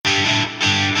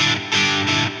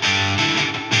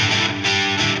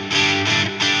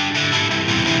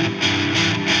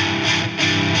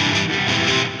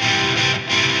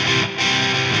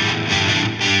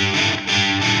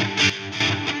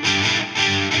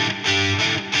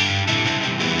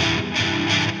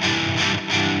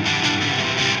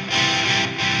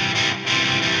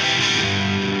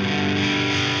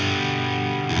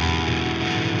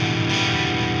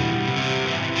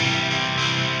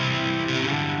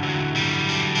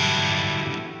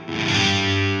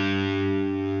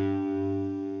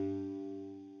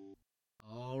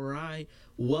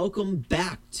Welcome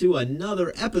back to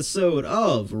another episode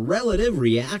of Relative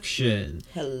Reaction.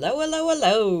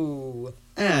 Hello.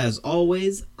 As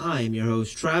always, I'm your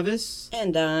host, Travis.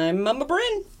 And I'm Mama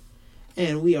Bryn.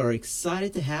 And we are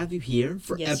excited to have you here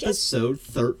for episode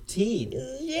 13.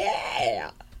 Yeah.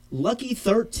 Lucky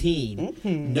 13.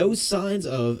 Mm-hmm. No signs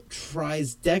of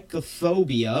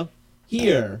triskaidekaphobia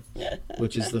here,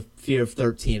 which is the fear of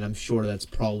 13. I'm sure that's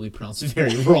probably pronounced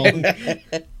very wrong.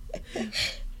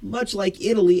 Much like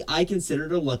Italy, I consider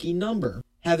it a lucky number.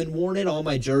 Having worn it on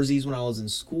my jerseys when I was in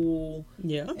school.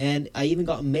 Yeah. And I even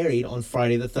got married on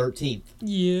Friday the 13th.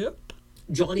 Yep.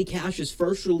 Johnny Cash's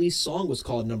first released song was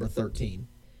called Number 13.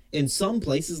 In some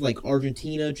places like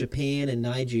Argentina, Japan, and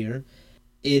Niger,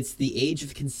 it's the age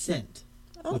of consent.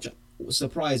 Which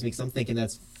surprised me because I'm thinking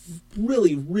that's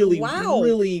really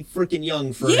freaking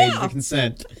young for an age of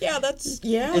consent. Yeah,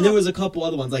 And there was a couple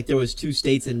other ones, like there was 2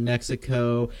 states in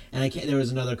Mexico, and there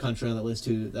was another country on that list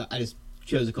too. That I just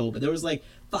chose a couple, but there was like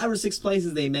 5 or 6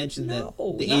 places they mentioned that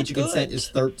the age of consent is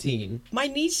 13. My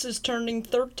niece is turning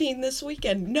 13 this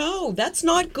weekend. No, that's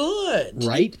not good.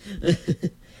 Right?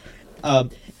 The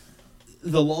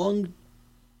long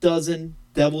dozen,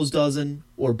 devil's dozen,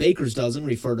 or baker's dozen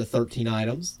refer to 13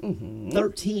 items. Mm-hmm.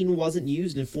 13 wasn't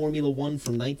used in Formula One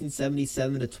from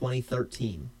 1977 to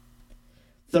 2013.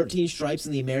 13 stripes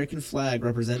in the American flag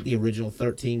represent the original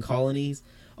 13 colonies.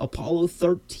 Apollo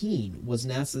 13 was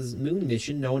NASA's moon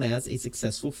mission known as a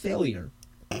successful failure.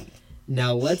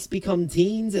 Now let's become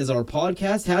teens as our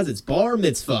podcast has its bar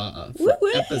mitzvah for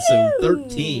episode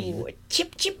 13.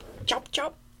 Chip, chop,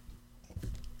 chop.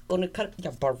 Gonna cut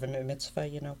your bar mitzvah,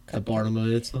 you know. A bar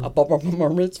mitzvah? A bar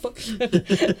mitzvah?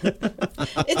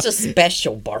 It's a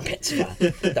special bar mitzvah.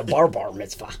 The bar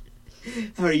mitzvah.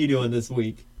 How are you doing this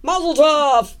week? Mazel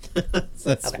tov!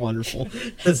 That's wonderful.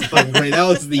 That's fucking great. That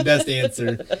was the best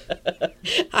answer.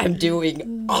 I'm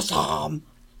doing awesome.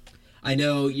 I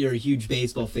know you're a huge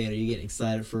baseball fan. Are you getting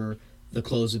excited for the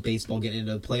close of baseball getting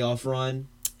into the playoff run?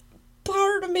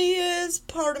 Part of me is,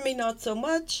 part of me not so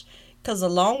much. Because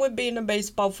along with being a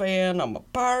baseball fan, I'm a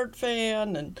Pirate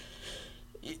fan. And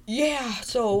yeah,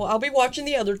 so I'll be watching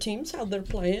the other teams, how they're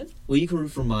playing. Well, you can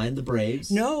root for mine, the Braves.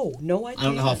 No, I can't. I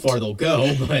don't know how far they'll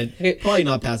go, but probably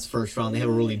not past the first round. They have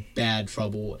a really bad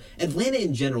trouble. Atlanta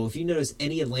in general, if you notice,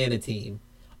 any Atlanta team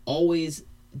always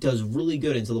does really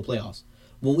good until the playoffs.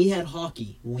 When we had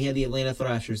hockey, when we had the Atlanta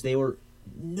Thrashers, they were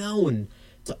known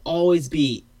to always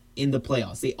be in the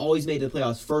playoffs. They always made the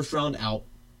playoffs first round out.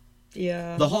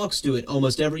 Yeah. The Hawks do it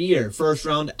almost every year. First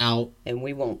round out. And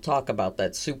we won't talk about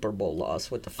that Super Bowl loss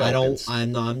with the Falcons.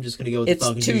 I'm just going to go with the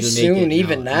Falcons. It's too soon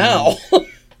even now.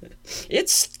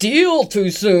 It's still too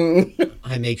soon.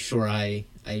 I make sure I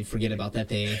forget about that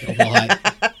day a lot.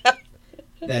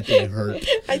 That day hurt.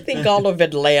 I think all of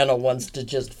Atlanta wants to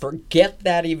just forget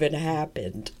that even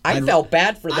happened. I felt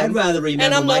bad for them. I'd rather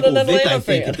remember Michael Vick, I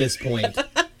think, at this point.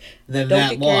 Than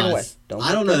that loss.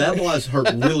 I don't know. That loss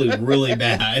hurt really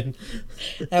bad.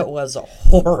 That was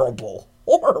horrible.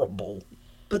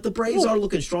 But the Braves are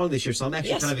looking strong this year, so I'm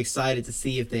actually kind of excited to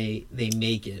see if they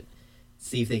make it.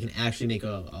 See if they can actually make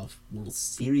a World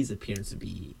Series appearance. Would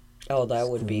be that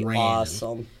would be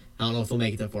awesome. I don't know if they'll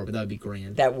make it that far, but that would be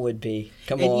grand. That would be.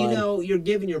 Come on. And you know, you're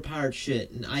giving your Pirates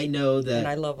shit, and I know that. And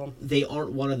I love them. They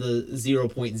aren't one of the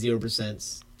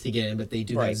 0.0% to get in, but they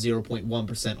do have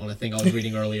 0.1% on a thing I was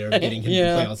reading earlier getting into the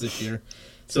playoffs this year.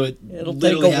 So it'll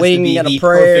literally take a wing and a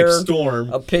prayer, perfect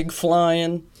storm. A pig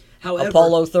flying. However,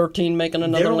 Apollo 13 making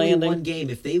another they're only landing. one game.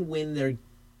 If they win their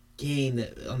game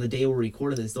on the day we're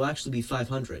recording this, they'll actually be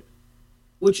 500.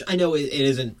 Which I know it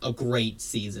isn't a great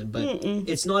season, but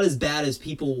it's not as bad as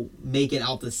people make it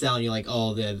out to sound. You're like,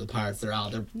 oh, the Pirates, they're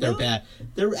out. They're bad.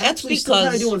 They're actually still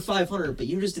kind of doing 500, but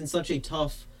you're just in such a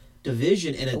tough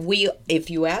division. And if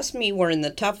you ask me, we're in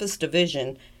the toughest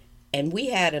division, and we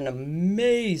had an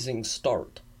amazing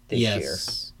start this year.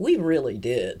 We really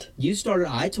did.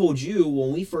 I told you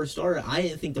when we first started, I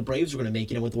didn't think the Braves were going to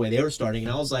make it with the way they were starting,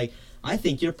 and I was like, I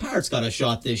think your Pirates got a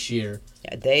shot this year.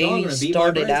 Yeah, they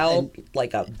started out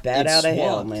like a bat out of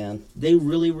hell, man. They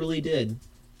really did.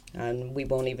 And we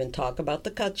won't even talk about the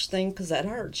Kutch thing because that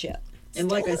hurts yet. And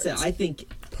like I said, I think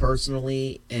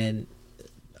personally, and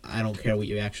I don't care what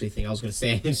you actually think. I was going to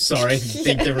say, I'm sorry, I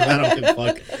think different. I don't give a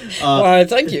fuck. Well,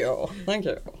 thank you.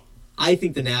 I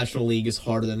think the National League is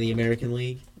harder than the American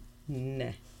League.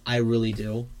 Nah. I really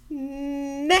do.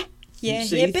 Nah. Yeah,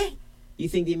 you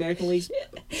think the American League's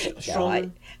stronger?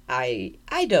 No, I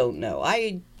don't know.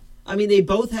 I mean, they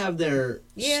both have their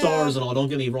stars and all, don't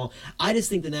get me wrong. I just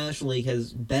think the National League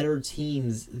has better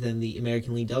teams than the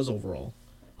American League does overall.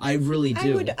 I really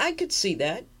do. I could see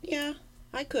that. Yeah,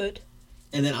 I could.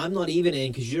 And then I'm not even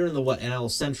in, because you're in the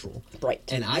NL Central. Right.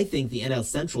 And I think the NL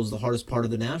Central is the hardest part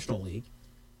of the National League.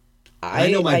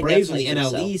 I know my Braves are the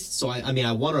NL East, so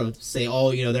I want to say,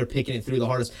 they're picking it through the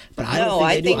hardest. But I don't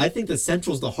think they do. I think the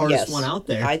Central's the hardest one out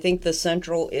there. I think the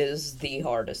Central is the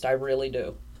hardest. I really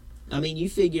do. I mean, you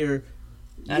figure...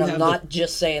 And I'm not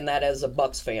just saying that as a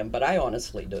Bucks fan, but I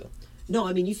honestly do. No,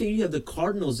 I mean, you figure you have the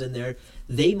Cardinals in there.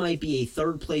 They might be a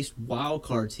third-place wild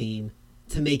card team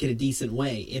to make it a decent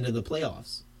way into the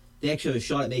playoffs. They actually have a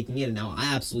shot at making it. And now,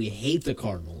 I absolutely hate the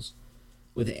Cardinals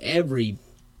with every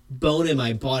bone in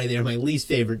my body. They're my least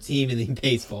favorite team in the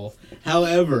baseball.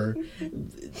 However,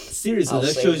 seriously, I'll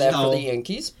that save shows that how for the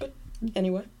Yankees, but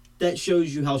anyway. That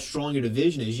shows you how strong your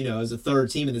division is, as a third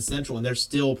team in the Central, and they're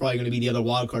still probably going to be the other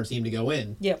wild card team to go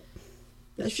in. Yep.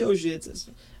 That shows you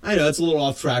I know it's a little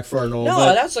off track for our normal.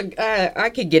 No, I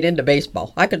could get into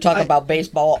baseball. I could talk about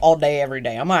baseball all day, every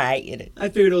day. I'm all right in it. I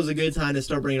figured it was a good time to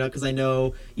start bringing it up because I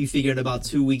know you figure in about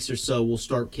 2 weeks or so we'll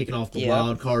start kicking off the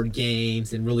wild card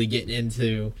games and really getting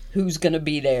into who's going to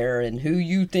be there and who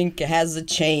you think has a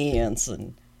chance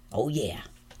and all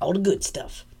the good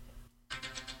stuff.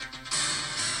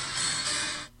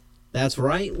 That's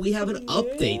right. We have an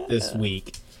update this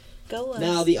week. Go us.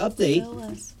 Now, the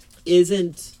update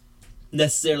isn't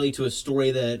necessarily to a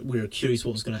story that we were curious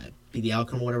what was going to be the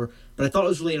outcome or whatever, but I thought it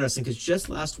was really interesting because just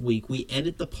last week we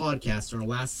ended the podcast in our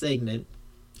last segment,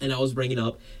 and I was bringing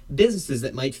up businesses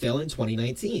that might fail in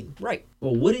 2019. Right.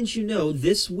 Well, wouldn't you know,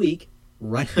 this week,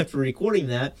 right after recording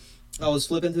that, I was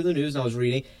flipping through the news and I was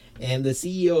reading, and the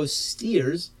CEO of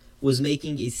Steers was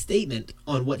making a statement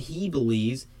on what he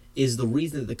believes is the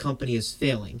reason that the company is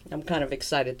failing. I'm kind of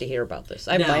excited to hear about this.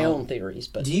 I have my own theories,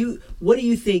 but what do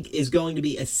you think is going to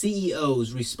be a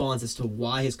CEO's response as to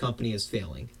why his company is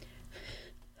failing?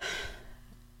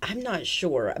 I'm not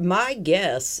sure. My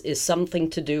guess is something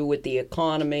to do with the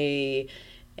economy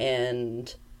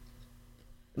and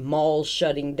malls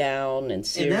shutting down, and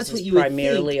Sears is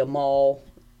primarily a mall.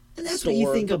 And that's what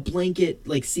you think a blanket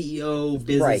CEO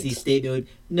businessy statement would.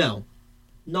 No,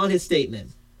 not his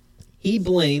statement. He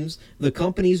blames the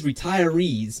company's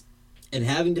retirees, and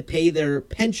having to pay their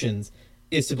pensions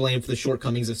is to blame for the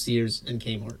shortcomings of Sears and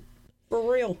Kmart.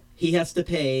 For real. He has to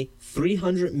pay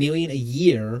 $300 million a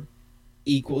year,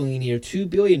 equaling near $2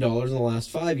 billion in the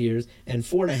last 5 years, and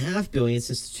 $4.5 billion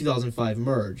since the 2005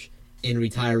 merge in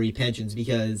retiree pensions,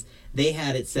 because they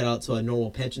had it set out to a normal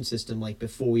pension system like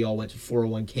before we all went to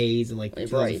 401ks in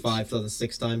 2005,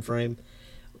 2006 time frame.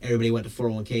 Everybody went to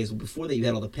 401ks. Well, before that, you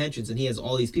had all the pensions, and he has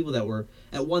all these people that were,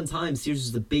 at one time, Sears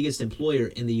was the biggest employer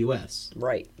in the U.S.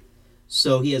 Right.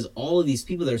 So he has all of these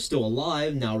people that are still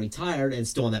alive, now retired, and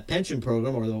still on that pension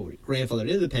program, or the grandfathered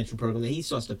into the pension program that he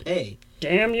still has to pay.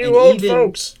 Damn you old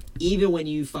folks. Even when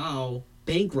you file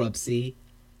bankruptcy,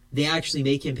 they actually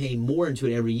make him pay more into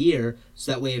it every year,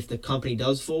 so that way if the company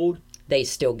does fold, they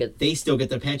still get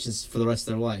their pensions for the rest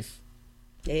of their life.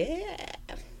 Yeah.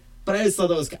 But I just thought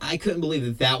I couldn't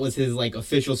believe that was his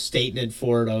official statement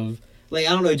for it of I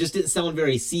don't know, it just didn't sound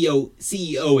very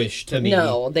CEO-ish to me.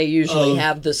 No, they usually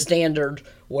have the standard,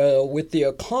 with the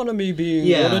economy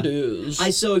being what it is. I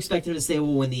so expected him to say,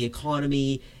 when the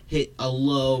economy hit a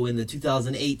low in the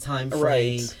 2008 time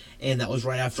frame, and that was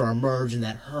right after our merge and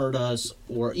that hurt us,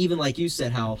 or even like you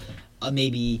said, how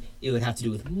maybe it would have to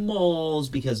do with malls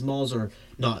because malls are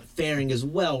not faring as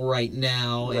well right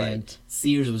now, and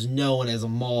Sears was known as a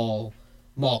mall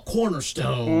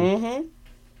cornerstone. Mm-hmm.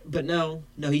 But no,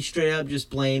 he straight up just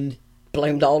blamed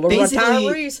all the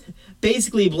retirees.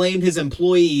 Basically blamed his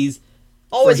employees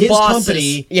for his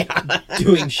company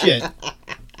doing shit.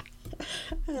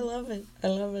 I love it.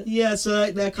 Yeah,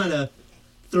 so that kind of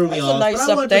threw me off. Nice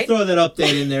but I wanted to throw that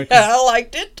update in there. I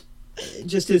liked it.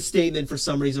 Just his statement for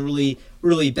some reason really,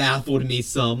 really baffled me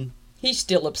some. He's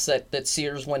still upset that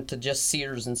Sears went to just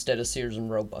Sears instead of Sears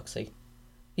and Roebuck.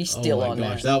 He's still on that. Oh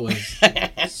my gosh, that was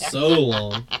so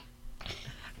long.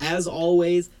 As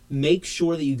always, make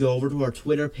sure that you go over to our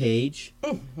Twitter page.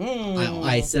 Mm-hmm.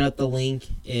 I set up the link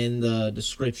in the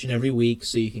description every week,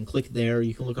 so you can click there.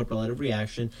 You can look up Relative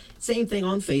Reaction. Same thing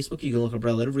on Facebook. You can look up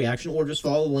Relative Reaction, or just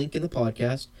follow the link in the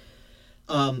podcast.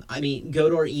 Go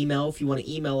to our email if you want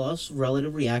to email us,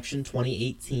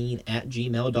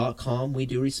 relativereaction2018@gmail.com. We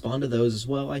do respond to those as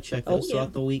well. I check those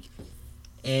throughout the week.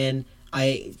 And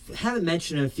I haven't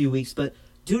mentioned in a few weeks, but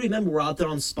do remember we're out there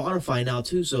on Spotify now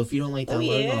too, so if you don't like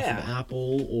downloading off of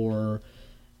Apple or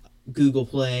Google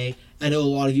Play, I know a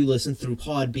lot of you listen through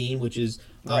Podbean, which is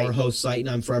our host site, and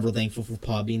I'm forever thankful for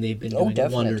Podbean. They've been doing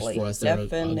wonders for us. They're a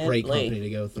great company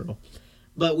to go through.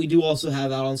 But we do also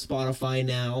have out on Spotify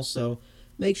now, so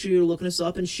make sure you're looking us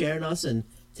up and sharing us and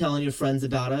telling your friends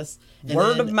about us. And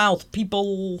Word then, of mouth,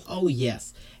 people. oh,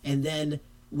 yes. And then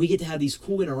we get to have these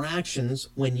cool interactions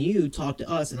when you talk to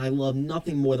us, and I love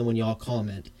nothing more than when y'all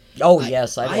comment. Oh,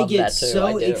 yes, I love get that too. so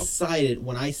I do. excited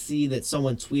when I see that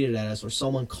someone tweeted at us or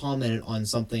someone commented on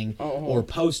something or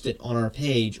posted on our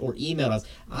page or emailed us.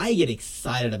 I get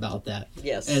excited about that.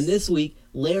 Yes. And this week,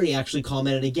 Larry actually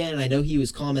commented again, and I know he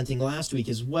was commenting last week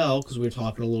as well because we were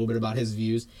talking a little bit about his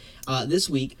views. This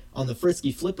week, on the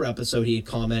Frisky Flipper episode, he had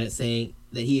commented saying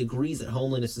that he agrees that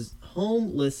homelessness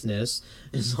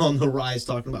is on the rise,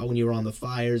 talking about when you were on the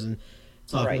fires and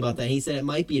talking about that. He said it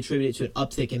might be attributed to an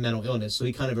uptick in mental illness, so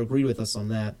he kind of agreed with us on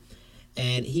that.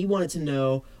 And he wanted to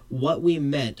know what we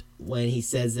meant when he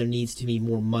says there needs to be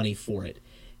more money for it.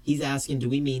 He's asking, do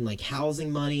we mean like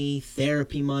housing money,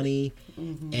 therapy money?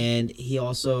 And he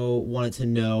also wanted to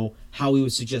know how we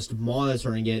would suggest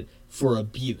monitoring it for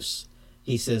abuse.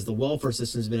 He says the welfare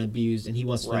system has been abused, and he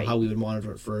wants to know how we would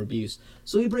monitor it for abuse.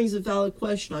 So he brings a valid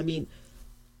question. I mean,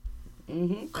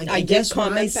 I guess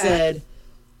when I said,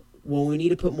 well, we need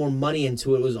to put more money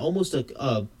into it, it was almost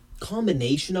a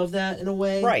combination of that in a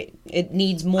way. Right. It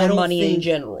needs more money in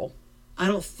general. I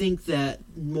don't think that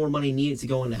more money needed to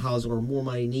go into housing or more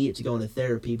money needed to go into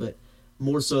therapy, but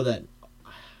more so that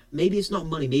maybe it's not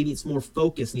money, maybe it's more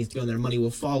focus needs to go in there. Money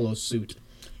will follow suit.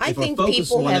 I think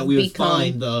people have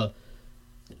become...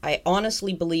 I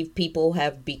honestly believe people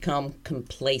have become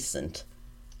complacent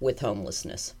with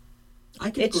homelessness. I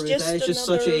can agree with that. It's just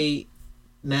such a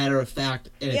matter of fact,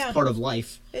 and it's part of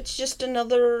life. It's just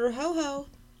another ho-ho,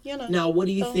 you know. Now, what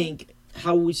do you think,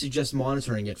 how would we suggest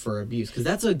monitoring it for abuse? Because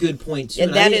that's a good point, too.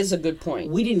 And that is a good point.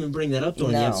 We didn't even bring that up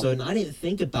during the episode, and I didn't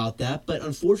think about that, but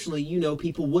unfortunately,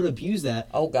 people would abuse that.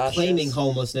 Oh, gosh, claiming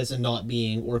homelessness and not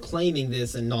being, or claiming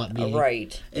this and not being.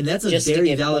 Right. And that's a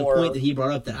very valid point that he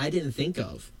brought up that I didn't think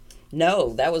of.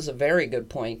 No, that was a very good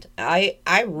point. I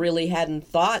really hadn't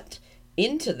thought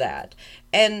into that.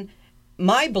 And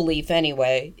my belief,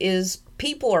 anyway, is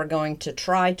people are going to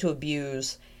try to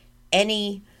abuse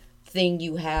anything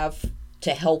you have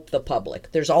to help the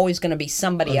public. There's always going to be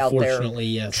somebody out there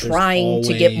trying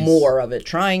to get more of it,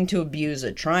 trying to abuse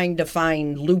it, trying to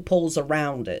find loopholes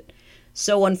around it.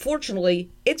 So, unfortunately,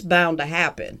 it's bound to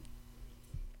happen.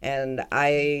 And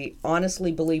I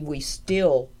honestly believe we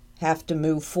still have to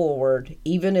move forward,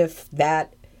 even if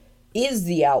that is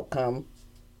the outcome.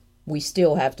 We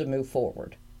still have to move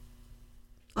forward.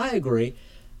 I agree,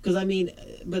 because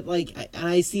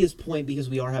I see his point because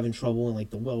we are having trouble in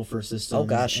the welfare system. Oh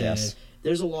gosh, yes.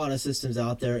 There's a lot of systems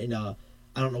out there, and I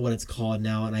don't know what it's called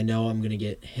now, and I know I'm gonna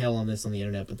get hell on this on the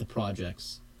internet, but the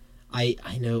projects, I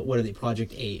know, what are they,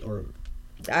 Project 8 or?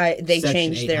 They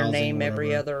change their name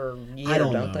every other year,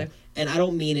 don't they? And I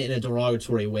don't mean it in a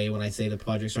derogatory way when I say the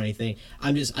projects or anything.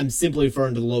 I'm simply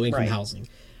referring to low-income housing.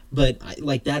 But,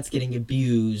 that's getting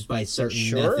abused by certain methods.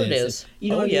 Sure it is.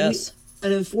 Yes.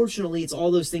 And unfortunately, it's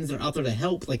all those things that are out there to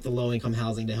help, like the low-income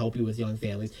housing, to help you with young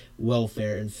families,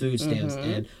 welfare and food stamps,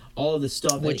 and all of this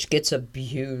stuff. Which gets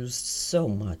abused so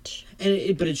much. But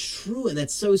it's true, and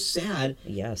that's so sad.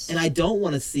 Yes. And I don't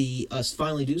want to see us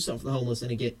finally do something for the homeless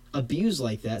and it get abused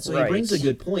like that. So he brings a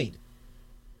good point.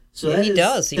 So yeah, he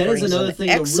does. That is another thing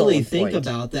to really think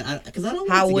about. That because I don't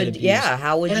want to get abused. Yeah,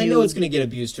 how would and you? I know it's going to get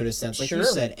abused to a sense. Like you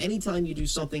said, anytime you do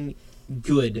something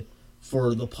good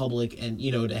for the public and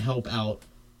to help out,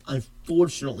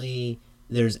 unfortunately,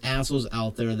 there's assholes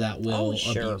out there that will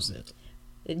abuse it.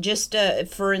 Just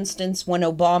for instance, when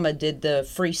Obama did the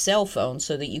free cell phone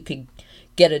so that you could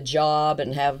get a job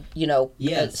and have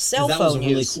cell phone that was a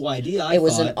really use. Cool idea. It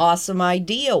was an awesome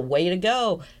idea. Way to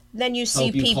go. Then you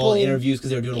see people call interviews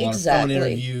because they're doing a lot of phone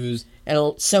interviews.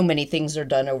 And so many things are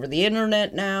done over the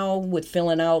internet now with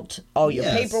filling out all your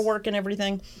paperwork and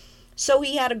everything. So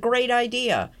he had a great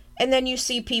idea. And then you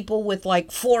see people with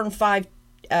 4 and 5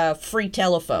 free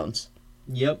telephones.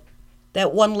 Yep.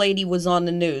 That one lady was on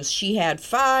the news. She had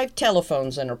 5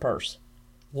 telephones in her purse.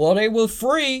 Well, they were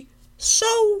free.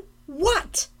 So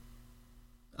what?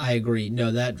 I agree.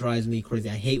 No, that drives me crazy.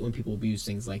 I hate when people abuse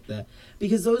things like that.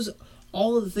 Because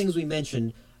all of the things we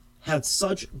mentioned have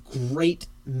such great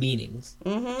meanings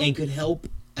and could help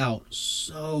out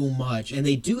so much. And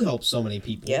they do help so many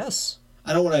people. Yes.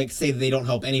 I don't want to say that they don't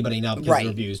help anybody now because they're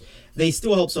abused. They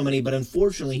still help so many, but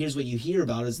unfortunately, here's what you hear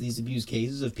about is these abuse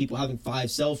cases of people having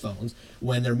 5 cell phones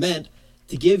when they're meant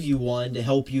to give you one to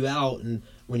help you out, and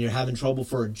when you're having trouble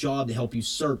for a job to help you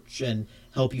search and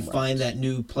help you find that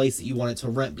new place that you wanted to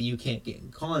rent but you can't get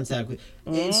in contact with.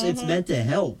 It's meant to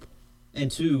help and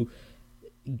to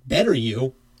better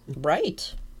you.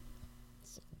 Right.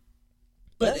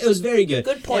 But it was very good.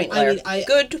 Good point, Larry.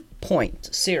 Good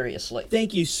point, seriously.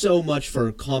 Thank you so much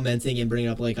for commenting and bringing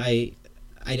up, like, I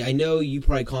know you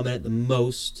probably comment the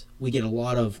most. We get a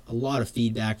lot of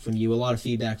feedback from you. A lot of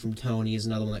feedback from Tony is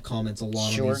another one that comments a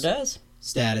lot Sure on these does.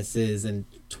 statuses and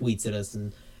tweets at us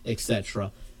and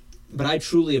etc. But I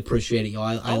truly appreciate it, y'all.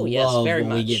 I yes, love very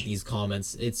when we much. get these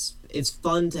comments. It's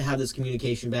fun to have this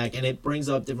communication back, and it brings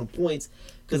up different points,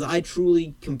 because I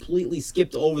truly completely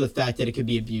skipped over the fact that it could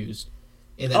be abused.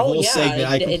 In that whole segment,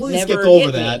 I completely skipped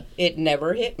over that. It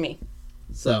never hit me.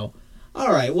 So,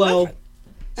 all right, well,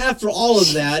 after all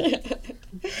of that,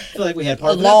 I feel like we had part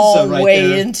A of the episode long right way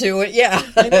there. into it, yeah.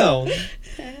 I know.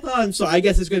 I'm sorry. I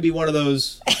guess it's going to be one of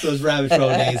those rabbit trail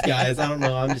days, guys. I don't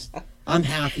know. I'm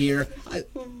half here.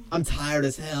 I'm tired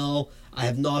as hell. I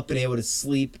have not been able to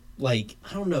sleep. Like,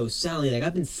 I don't know, Sally. Like,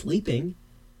 I've been sleeping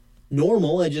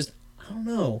normal. I don't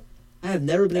know. I have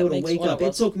never been able to makes wake one up. of It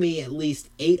us. took me at least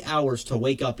 8 hours to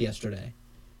wake up yesterday.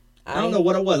 I don't know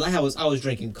what it was. I was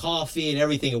drinking coffee and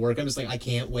everything at work. I'm just like, I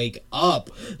can't wake up.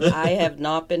 I have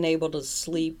not been able to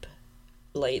sleep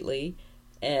lately,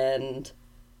 and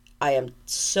I am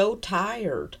so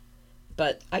tired,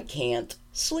 but I can't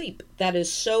sleep. That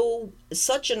is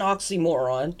such an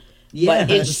oxymoron, Yeah.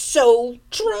 but it's so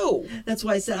true. That's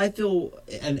why I said I feel,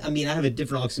 and I mean, I have a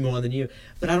different oxymoron than you,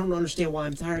 but I don't understand why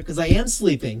I'm tired, because I am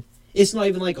sleeping. It's not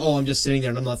even like, oh, I'm just sitting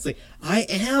there and I'm not sleeping. I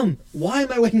am. Why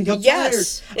am I waking up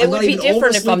Yes, tired? it I'm would not be even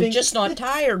different if I'm oversleeping. just not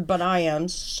tired, but I am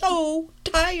so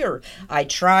tired. I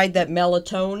tried that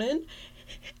melatonin,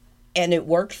 and it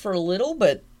worked for a little,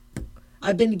 but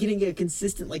I've been getting a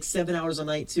consistent, like, 7 hours a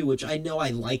night, too, which I know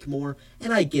I like more,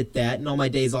 and I get that, and on my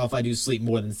days off, I do sleep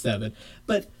more than 7.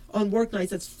 But on work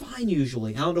nights, that's fine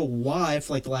usually. I don't know why,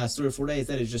 for, like, the last 3 or 4 days,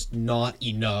 that is just not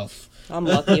enough. I'm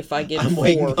lucky if I get I'm 4.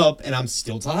 waking up, and I'm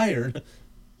still tired.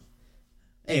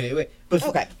 Anyway, wait.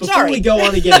 Okay, Before sorry. we go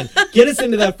on again, get us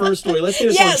into that first story. Let's get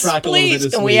us Yes, on track a little bit please.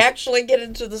 this Can week. we actually get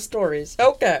into the stories?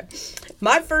 Okay.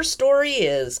 My first story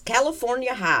is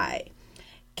California High.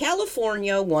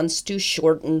 California wants to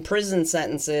shorten prison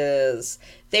sentences.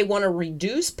 They want to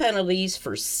reduce penalties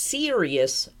for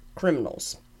serious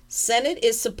criminals. Senate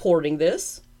is supporting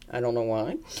this. I don't know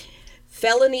why.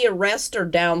 Felony arrests are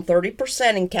down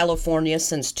 30% in California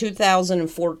since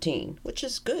 2014, which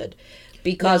is good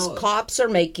because Now- cops are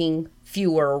making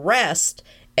fewer arrests.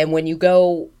 And when you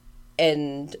go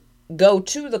to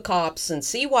the cops and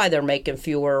see why they're making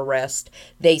fewer arrests,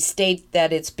 they state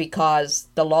that it's because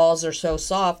the laws are so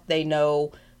soft, they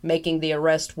know making the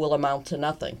arrest will amount to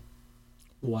nothing.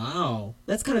 Wow,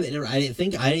 that's kind of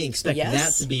interesting. I didn't expect Yes.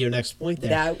 that to be your next point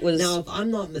there. That was- Now, if I'm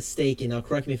not mistaken, now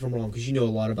correct me if I'm wrong, because you know a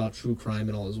lot about true crime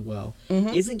and all as well.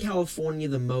 Mm-hmm. Isn't California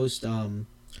the most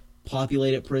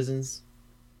populated prisons?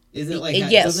 Isn't it like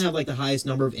Yes. doesn't it have like the highest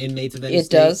number of inmates of any It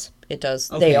state? does. It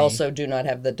does. Okay. They also do not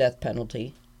have the death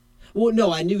penalty. Well,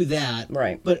 no, I knew that.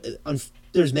 Right. But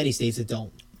there's many states that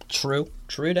don't. True.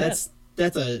 True that.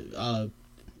 That's a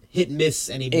hit and miss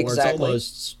anymore. Exactly. It's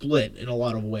almost split in a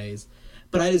lot of ways.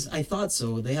 But I thought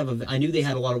so. I knew they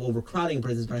had a lot of overcrowding in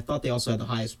prisons, but I thought they also had the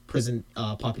highest prison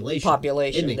population.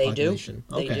 Inmate They population.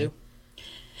 do. Okay. They do.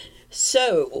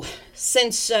 So,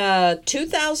 since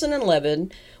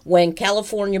 2011, when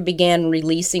California began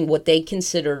releasing what they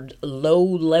considered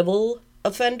low-level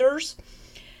offenders,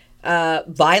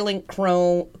 violent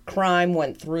crime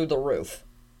went through the roof.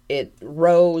 It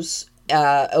rose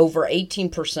over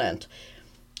 18%.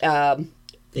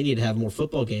 They need to have more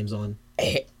football games on.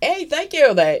 Hey, thank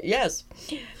you. Yes.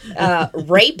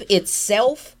 Rape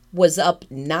itself was up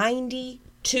 92%.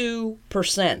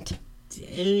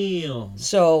 Damn.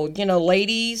 So,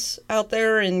 ladies out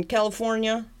there in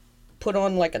California, put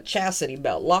on like a chastity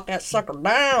belt. Lock that sucker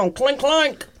down. Clink,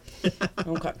 clink.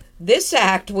 Okay. This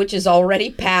act, which is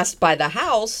already passed by the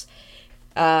House,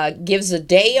 gives a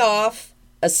day off,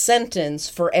 a sentence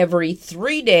for every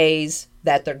 3 days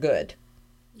that they're good.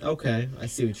 Okay, I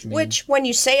see what you mean. Which, when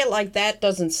you say it like that,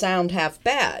 doesn't sound half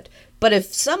bad. But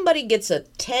if somebody gets a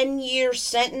 10-year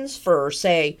sentence for,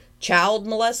 say, child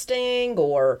molesting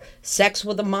or sex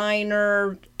with a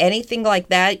minor, anything like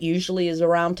that, usually is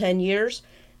around 10 years.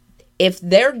 If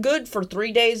they're good for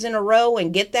 3 days in a row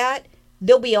and get that,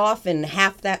 they'll be off in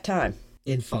half that time.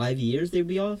 In 5 years they'd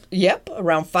be off? Yep,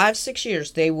 around 5-6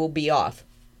 years they will be off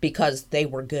because they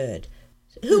were good.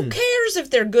 Who cares if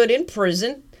they're good in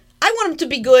prison? I want them to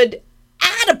be good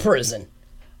out of prison.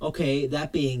 Okay,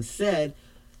 that being said,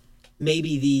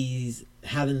 maybe these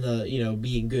having the,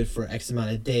 being good for X amount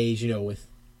of days, with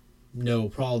no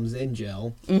problems in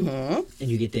jail, and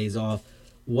you get days off,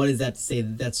 what is that to say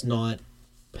that that's not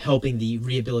helping the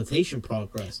rehabilitation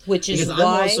progress? Which is because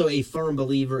why- I'm also a firm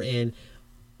believer in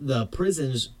the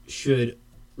prisons should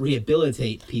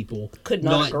rehabilitate people. Could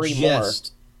not agree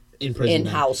just in prison.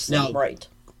 In-house, now, right.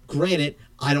 Granted,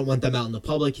 I don't want them out in the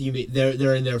public.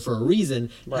 They're in there for a reason.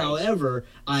 Right. However,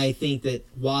 I think that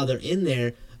while they're in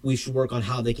there, we should work on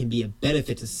how they can be a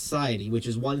benefit to society, which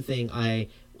is one thing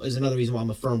is another reason why I'm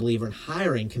a firm believer in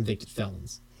hiring convicted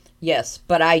felons. Yes,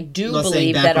 but I do I'm not saying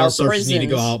believe that background our searches prisons need to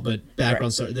go out, but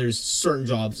background search, there's certain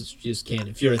jobs that you just can't.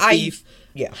 If you're a I- thief,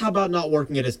 yeah. how about not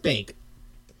working at a bank?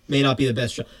 May not be the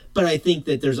best job, but I think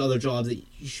that there's other jobs that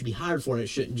you should be hired for, and it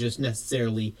shouldn't just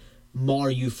necessarily mar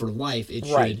you for life. It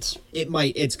should. Right.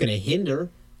 It's going to hinder.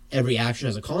 Every action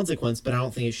has a consequence, but I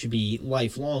don't think it should be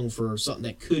lifelong for something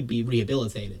that could be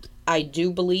rehabilitated. I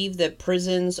do believe that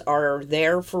prisons are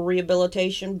there for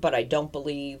rehabilitation, but I don't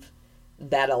believe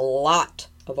that a lot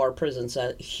of our prisons,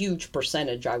 a huge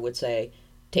percentage, I would say,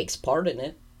 takes part in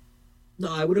it.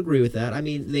 No, I would agree with that. I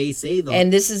mean, they say the...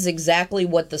 And this is exactly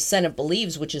what the Senate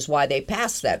believes, which is why they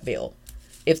passed that bill.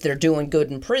 If they're doing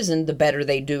good in prison, the better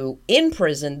they do in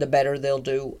prison, the better they'll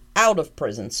do out of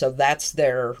prison. So that's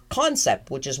their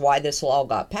concept, which is why this law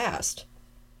got passed.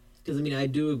 Because, I mean, I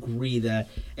do agree that,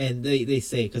 and they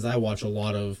say, because I watch a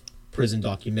lot of prison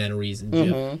documentaries and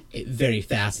jail, very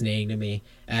fascinating to me.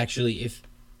 Actually,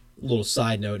 little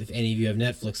side note, if any of you have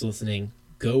Netflix listening,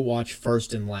 go watch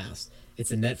First and Last.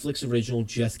 It's a Netflix original,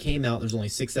 just came out. There's only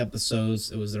 6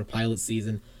 episodes. It was their pilot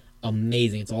season.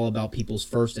 Amazing. It's all about people's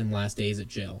first and last days at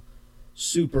jail.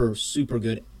 Super, super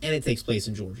good. And it takes place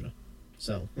in Georgia.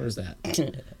 So, where's that?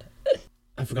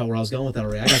 I forgot where I was going with that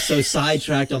already. I got so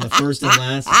sidetracked on the first and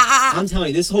last. I'm telling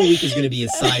you, this whole week is going to be a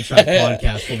sidetrack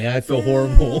podcast for me. I feel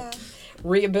horrible.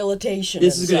 Rehabilitation.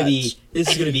 This is going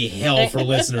to be hell for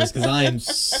listeners because I am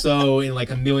so in like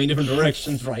a million different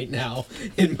directions right now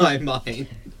in my mind.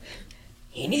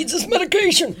 He needs his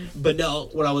medication. But no,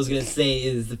 what I was going to say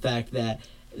is the fact that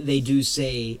they do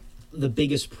say the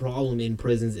biggest problem in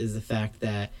prisons is the fact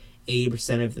that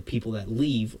 80% of the people that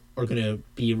leave are going to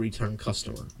be a return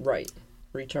customer. Right.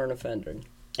 Return offender.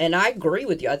 And I agree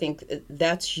with you. I think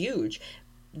that's huge.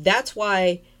 That's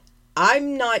why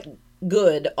I'm not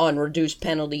good on reduced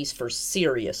penalties for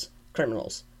serious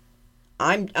criminals.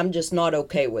 I'm just not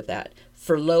okay with that.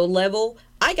 For low level,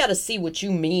 I got to see what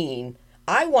you mean.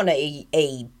 I want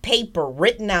a paper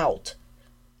written out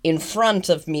in front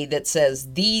of me that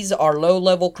says these are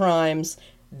low-level crimes,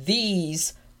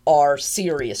 these are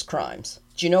serious crimes.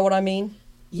 Do you know what I mean?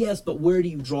 Yes, but where do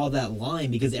you draw that line?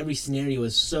 Because every scenario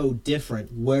is so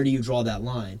different. Where do you draw that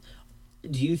line?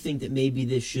 Do you think that maybe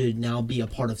this should now be a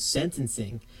part of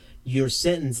sentencing? Your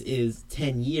sentence is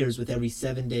 10 years with every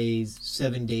 7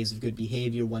 days of good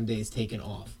behavior, 1 day is taken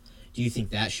off. Do you think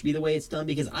that should be the way it's done?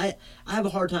 Because I have a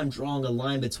hard time drawing a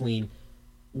line between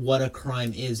what a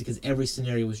crime is because every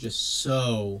scenario is just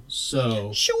so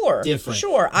different.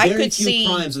 Sure. I Very could few see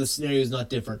crimes where the scenario is not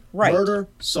different. Right. Murder,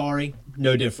 sorry,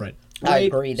 no different. Rape, I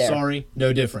agree there. Sorry,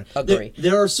 no different. Agree.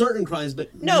 There are certain crimes,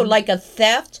 but no, like a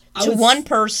theft I to would one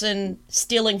person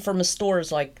stealing from a store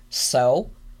is like,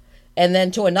 so? And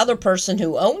then to another person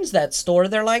who owns that store,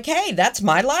 they're like, hey, that's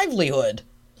my livelihood.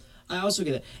 I also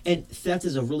get that. And theft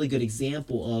is a really good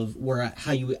example of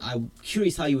I'm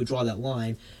curious how you would draw that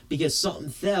line because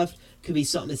theft could be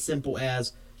something as simple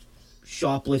as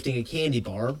shoplifting a candy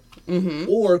bar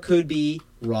or could be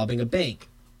robbing a bank.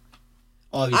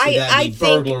 Obviously, I that'd be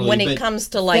think burglary, when it but comes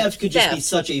to like theft could just be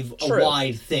such a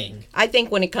wide thing. I think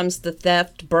when it comes to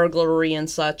theft, burglary, and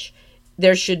such,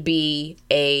 there should be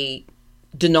a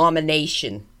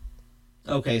denomination.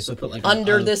 Okay, so put like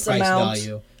under a this price amount,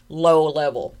 value, low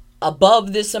level.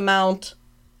 Above this amount,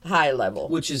 high level.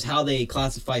 which is how they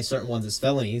classify certain ones as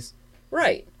felonies.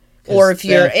 Right. Or if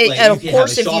you're, theft, like, and of you can have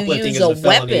course, if you shoplifting use as a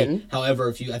felony. weapon. However,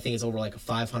 I think it's over like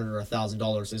 $500 or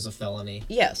 $1,000 is a felony.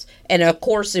 Yes. And of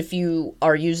course, if you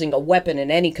are using a weapon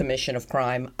in any commission of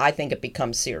crime, I think it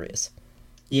becomes serious.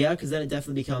 Yeah, because then it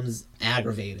definitely becomes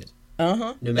aggravated.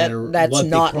 Uh-huh. No matter that's what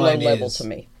not the crime low level is. to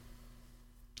me.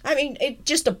 I mean, it's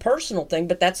just a personal thing,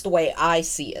 but that's the way I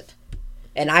see it.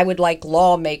 And I would like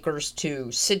lawmakers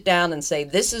to sit down and say,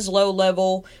 this is low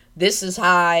level, this is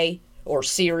high, or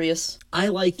serious. I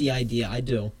like the idea. I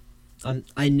do.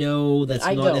 I know that's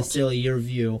I not don't. necessarily your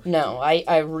view. No,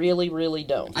 I really, really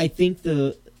don't. I think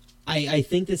I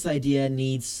think this idea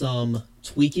needs some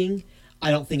tweaking.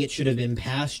 I don't think it should have been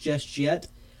passed just yet.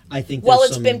 I think Well,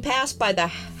 there's it's been passed by the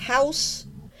House,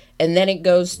 and then it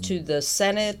goes to the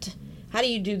Senate. How do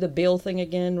you do the bill thing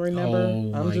again, remember?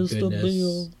 Oh, I'm my just goodness. a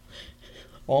bill.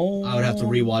 Oh, I would have to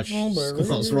rewatch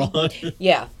Schoolhouse Rock.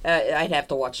 Yeah, I'd have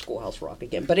to watch Schoolhouse Rock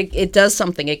again. But it does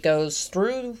something. It goes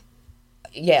through,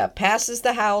 passes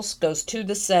the House, goes to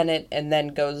the Senate, and then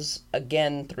goes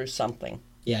again through something.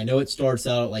 Yeah, I know it starts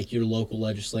out like your local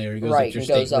legislator. It goes Right, up to your it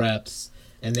goes state up. reps,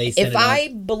 and they send If it out. I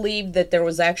believed that there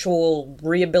was actual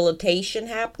rehabilitation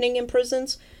happening in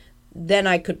prisons, then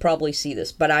I could probably see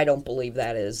this. But I don't believe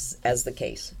that is as the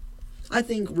case. I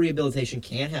think rehabilitation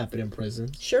can happen in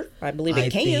prisons. Sure, I believe it I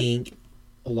can. think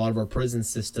a lot of our prison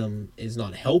system is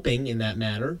not helping in that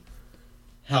matter.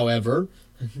 However,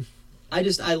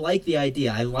 I like the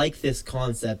idea. I like this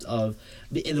concept of,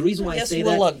 and the reason why I Guess say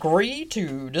we'll that, agree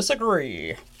to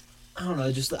disagree. I don't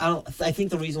know, I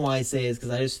think the reason why I say it is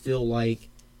because I just feel like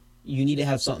you need to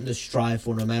have something to strive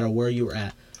for no matter where you're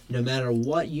at. No matter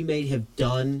what you may have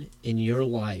done in your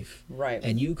life. Right.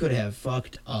 And you could have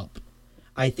fucked up.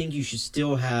 I think you should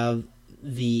still have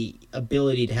the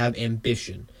ability to have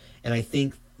ambition. And I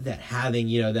think that having,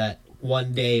 that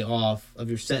one day off of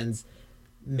your sentence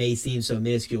may seem so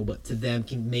minuscule, but to them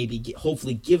can maybe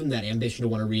hopefully give them that ambition to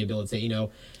want to rehabilitate.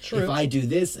 True. If I do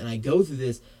this and I go through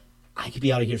this, I could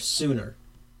be out of here sooner.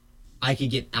 I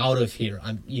could get out of here.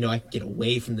 I could get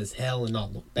away from this hell and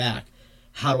not look back.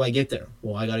 How do I get there?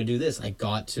 Well, I got to do this. I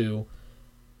got to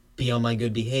be on my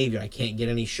good behavior. I can't get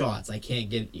any shots. I can't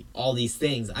get all these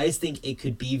things. I just think it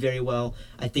could be very well.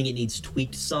 I think it needs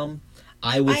tweaked some.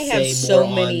 I would have say so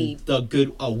more many-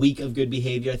 on a week of good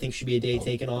behavior. I think should be a day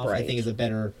taken off. I Right. think is a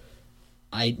better,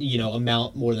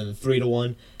 amount more than the 3 to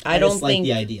 1. I just don't like think-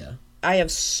 the idea. I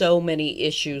have so many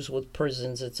issues with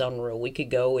prisons, it's unreal. We could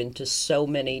go into so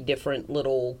many different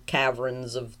little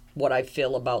caverns of what I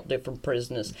feel about different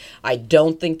prisoners. I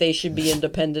don't think they should be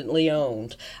independently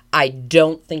owned. I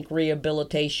don't think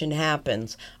rehabilitation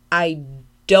happens. I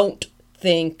don't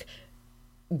think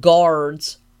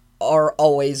guards are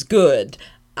always good.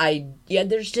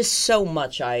 There's just so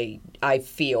much I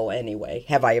feel anyway.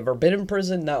 Have I ever been in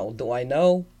prison? No. Do I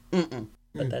know? Mm-mm.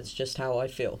 But that's just how I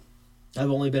feel. I've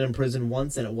only been in prison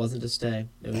once, and it wasn't to stay.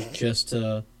 It was just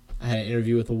I had an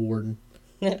interview with the warden.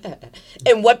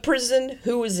 And what prison?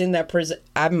 Who was in that prison?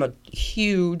 I'm a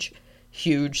huge,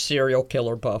 huge serial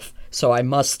killer buff, so I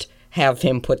must have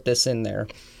him put this in there.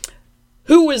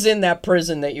 Who was in that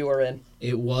prison that you were in?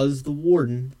 It was the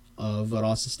warden of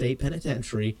Valdosta State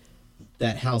Penitentiary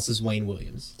that houses Wayne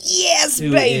Williams, Yes,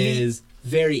 who baby! is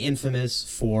very infamous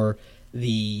for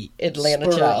the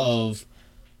Atlanta spur child. of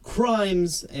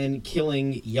crimes and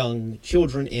killing young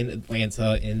children in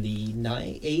Atlanta in the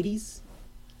 80s.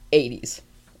 80s.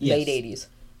 Yes. Late 80s.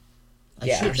 I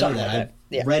Yeah, should know something that. like I've that.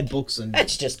 Yeah. read books, and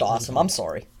That's just awesome. I'm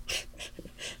sorry.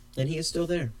 he is still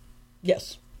there.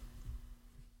 Yes.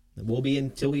 It will be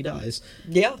until he dies.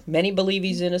 Yeah, many believe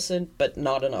he's innocent, but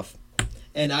not enough.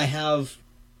 And I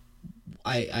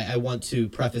want to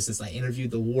preface this. I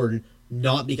interviewed the warden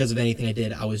not because of anything I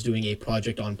did. I was doing a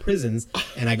project on prisons,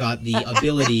 and I got the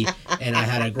ability, and I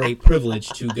had a great privilege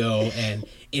to go and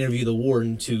interview the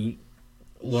warden to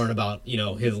learn about,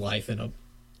 his life and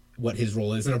what his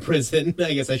role is in a prison.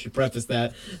 I guess I should preface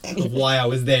that of why I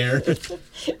was there.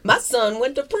 My son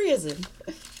went to prison.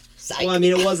 Psych. Well, I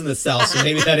mean, it was in the South, so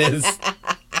maybe that is.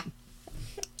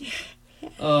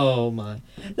 Oh my,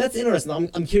 that's interesting.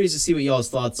 I'm curious to see what y'all's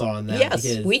thoughts are on that. Yes,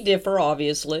 because we differ,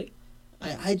 obviously.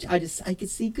 I could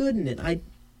see good in it. I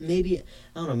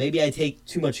don't know. Maybe I take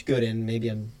too much good in. Maybe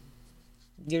I'm.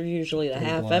 You're usually the Pretty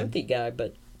half blind. empty guy,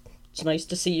 but it's nice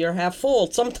to see you're half full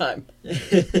sometime.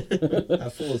 I'm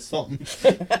full of something.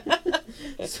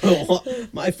 So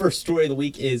my first story of the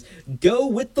week is Go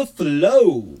With The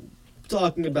Flow.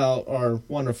 Talking about our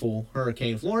wonderful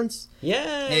Hurricane Florence. Yes.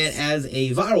 And as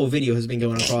a viral video has been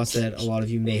going across that a lot of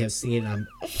you may have seen, I'm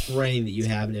praying that you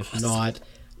have, and if not,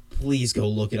 please go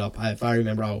look it up. If I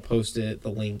remember, I will post the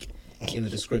link in the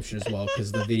description as well,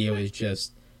 because the video is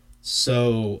just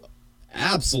so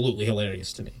absolutely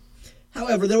hilarious to me.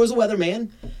 However, there was a weatherman,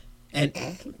 and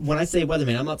when I say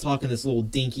weatherman, I'm not talking this little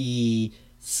dinky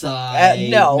side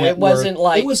no, it network. wasn't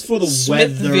like it was for the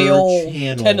Smithville, Weather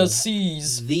Channel.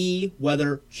 Tennessee's. The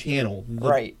Weather Channel.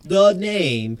 Right. The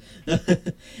name.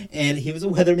 And he was a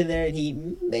weatherman there, and he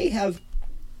may have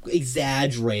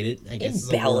exaggerated, I guess is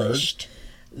a word, Embellished.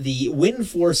 the wind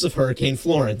force of Hurricane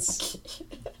Florence.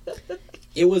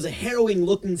 It was a harrowing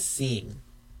looking scene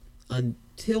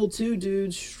until two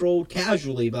dudes strolled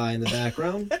casually by in the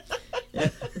background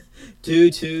due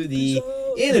to the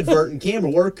inadvertent camera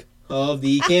work of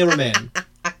the cameraman.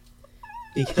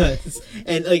 Because,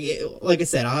 and like I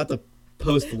said, I'll have to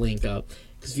post the link up.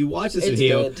 Because if you watch this It's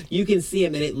video, good. you can see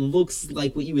him, and it looks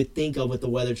like what you would think of with the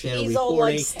Weather Channel He's reporting. all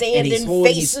like and standing, he's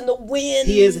holding, facing the wind.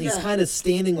 he is, and he's kind of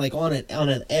standing like on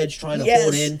an edge, trying to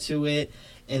hold Yes. into it.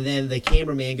 And then the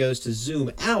cameraman goes to zoom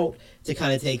out to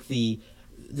kind of take the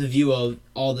view of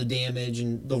all the damage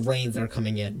and the rains that are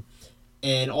coming in.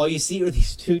 And all you see are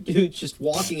these two dudes just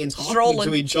walking and talking Strolling.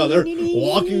 to each other,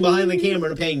 walking behind the camera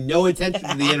and paying no attention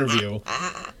to the interview.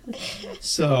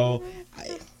 So,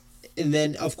 and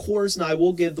then, of course, now I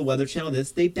will give the Weather Channel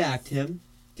this. They backed him,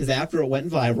 because after it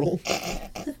went viral,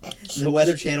 the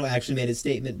Weather Channel actually made a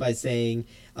statement by saying,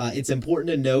 it's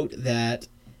important to note that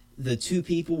the two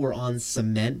people were on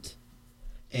cement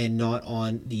and not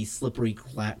on the slippery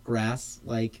grass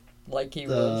like he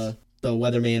was. the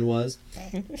weatherman was.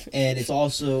 And it's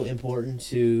also important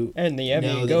to And the know Emmy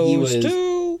that he goes was,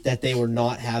 to... that they were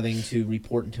not having to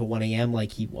report until 1 a.m.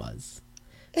 like he was.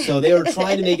 So they were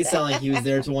trying to make it sound like he was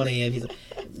there till 1 a.m. He's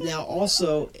now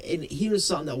also, and here's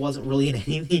something that wasn't really in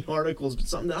any of the articles, but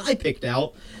something that I picked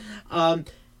out.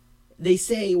 They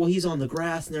say, well, he's on the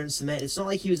grass and they're in cement. It's not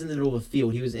like he was in the middle of a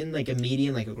field. He was in like a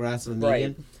median, like a grass of a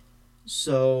median. Right.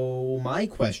 So my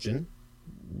question,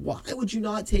 why would you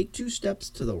not take 2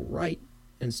 steps to the right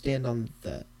and stand on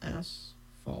the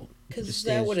asphalt? Because Just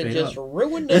that stand would have straight just up.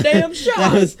 ruined the damn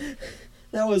shot.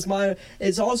 That was my...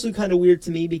 It's also kind of weird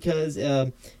to me because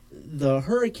the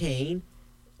Hurricane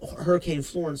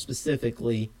Florence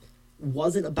specifically,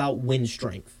 wasn't about wind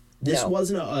strength. This No.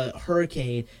 wasn't a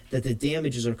hurricane that the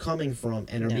damages are coming from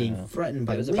and are being threatened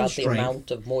by It was wind about strength. the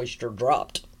amount of moisture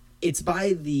dropped. It's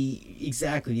by the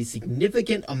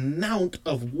significant amount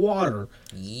of water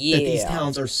Yeah. that these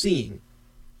towns are seeing.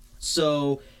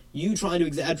 So you trying to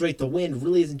exaggerate the wind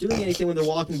really isn't doing anything when they're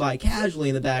walking by casually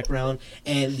in the background,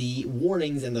 and the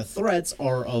warnings and the threats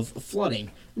are of flooding.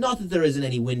 Not that there isn't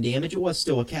any wind damage. It was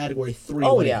still a Category 3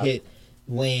 when yeah. it hit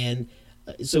land.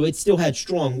 So it still had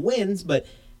strong winds, but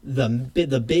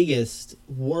the biggest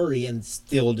worry, and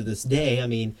still to this day, I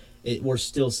mean, we're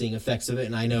still seeing effects of it,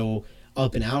 and I know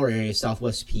up in our area,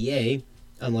 Southwest PA,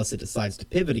 unless it decides to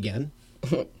pivot again,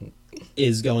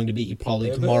 is going to be probably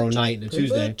Pivot. tomorrow night into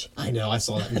Tuesday. Pivot. I know, I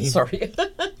saw that meme. Sorry.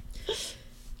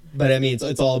 But I mean,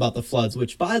 it's all about the floods,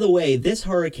 which, by the way, this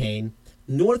hurricane,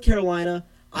 North Carolina,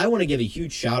 I want to give a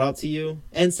huge shout out to you,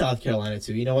 and South Carolina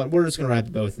too. You know what? We're just going to wrap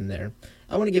it both in there.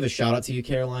 I want to give a shout out to you,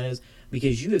 Carolinas,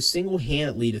 because you have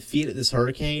single-handedly defeated this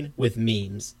hurricane with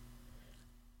memes.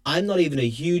 I'm not even a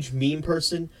huge meme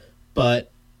person,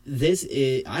 but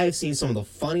I have seen some of the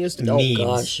funniest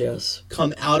memes Yes.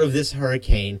 come out of this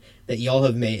hurricane that y'all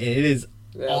have made, and it is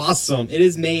awesome. It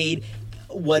has made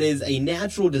what is a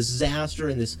natural disaster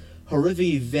and this horrific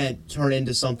event turn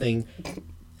into something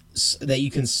that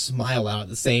you can smile at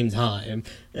the same time,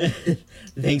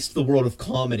 thanks to the world of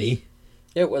comedy.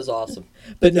 It was awesome.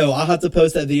 But no, I'll have to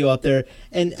post that video up there,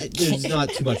 and there's not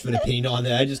too much of an opinion on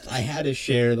that. I had to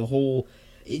share the whole.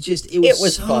 It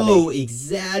was so funny.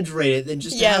 Exaggerated. Then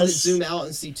just to have it zoom out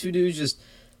and see 2 dudes just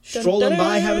strolling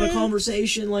by having a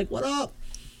conversation, like, what up?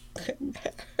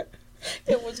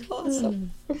 It was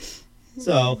awesome.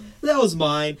 So that was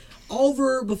mine.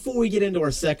 Before we get into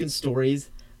our second stories,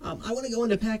 I want to go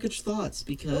into package thoughts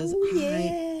because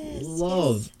I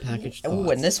love package thoughts. Oh,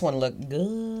 and this one looked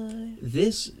good.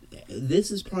 This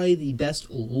is probably the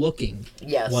best looking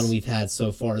one we've had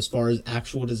so far as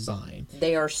actual design.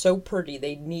 They are so pretty.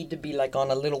 They need to be like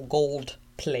on a little gold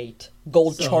plate,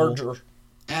 gold charger.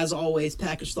 As always,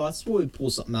 package thoughts, where we pull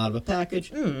something out of a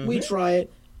package, we try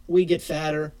it, we get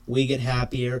fatter, we get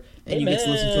happier, and you get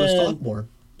to listen to us talk more.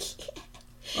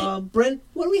 Bryn,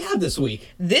 what do we have this week?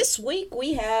 This week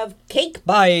we have Cake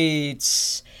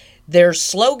Bites. Their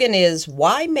slogan is,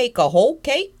 "Why make a whole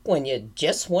cake when you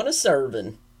just want a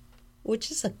serving?"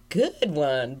 Which is a good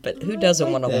one, but who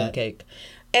doesn't want a whole cake?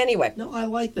 Anyway. No, I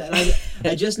like that.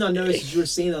 I just now noticed as you were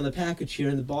seeing on the package here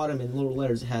in the bottom in little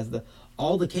letters, it has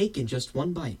all the cake in just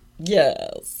one bite.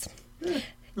 Yes.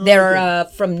 They're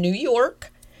from New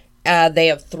York. They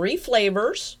have 3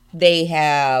 flavors. They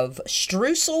have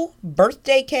streusel,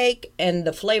 birthday cake, and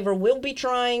the flavor we'll be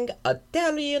trying,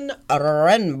 Italian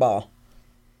rainbow.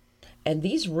 And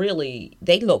these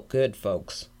they look good,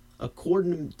 folks.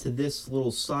 According to this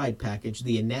little side package,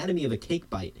 the anatomy of a cake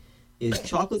bite is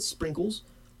chocolate sprinkles,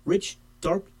 rich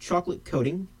dark chocolate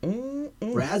coating,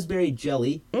 raspberry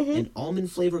jelly, and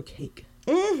almond flavor cake.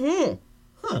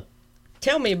 Huh.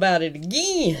 Tell me about it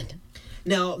again.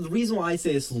 Now, the reason why I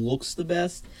say this looks the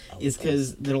best is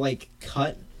because they're like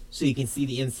cut so you can see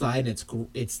the inside, and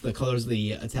it's the colors of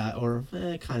the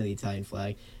kind of the Italian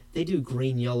flag. They do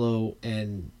green, yellow,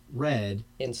 and red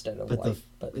instead of white,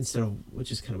 which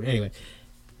is kind of weird. Anyway,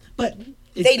 but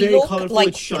it's they very look colorful. like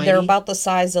it's shiny. they're about the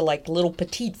size of like little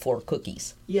petite four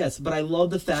cookies. Yes, but I love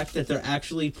the fact that they're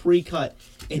actually pre-cut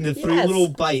into 3 Yes. little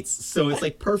bites, so it's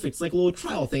like perfect. It's like a little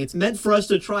trial thing. It's meant for us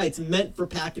to try. It's meant for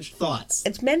packaged thoughts.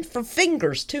 It's meant for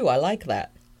fingers too. I like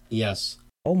that. Yes.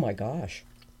 Oh my gosh.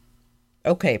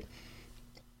 Okay.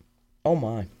 Oh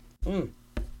my.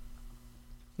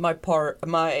 My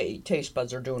taste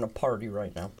buds are doing a party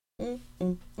right now.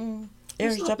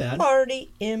 There's not a bad.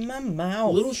 party in my A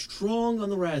mouth. little strong on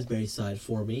the raspberry side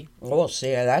for me, Oh,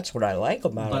 see, that's what I like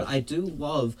about but it. I do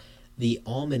love the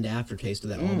almond aftertaste of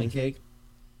that almond cake.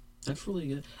 That's really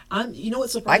good. You know what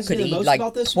I surprises could me the eat most like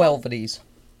about this 12 one? of these.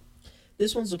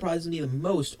 This one surprises me the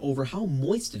most over how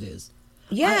moist it is.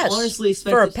 Yes, I honestly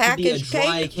expect for a it to be a packaged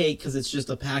dry cake. cake because it's just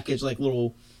a package, like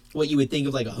little, what you would think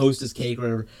of like a Hostess cake or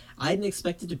whatever. I didn't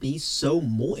expect it to be so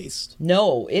moist.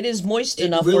 No, it is moist It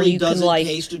enough where really you can doesn't like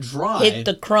taste dry. hit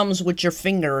the crumbs with your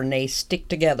finger and they stick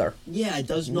together. Yeah, it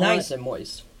does not. Nice and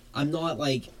moist. I'm not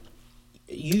like.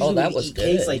 Usually, Oh, that when you was eat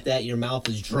cakes good. like that, your mouth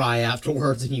is dry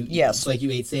afterwards, and you Yes. it's like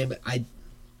you ate sand. But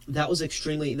that was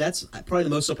extremely. That's probably the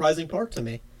most surprising part to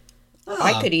me.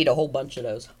 I could eat a whole bunch of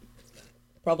those.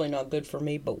 Probably not good for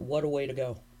me, but what a way to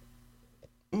go.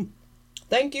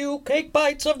 Thank you, Cake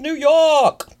Bites of New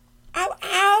York. Ow,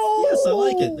 ow. Yes, I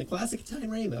like it. The classic Italian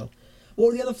rainbow. What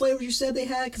were the other flavors you said they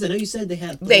had? Because I know you said they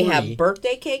had. They 3. have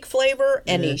birthday cake flavor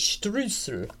and Yeah. a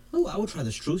streusel. Oh, I would try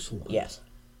the streusel one. Yes.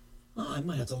 Oh, I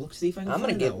might have to look see if I can. I'm going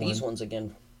to find get that these one. ones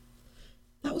again.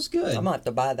 That was good. I'm going to have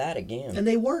to buy that again. And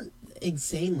they weren't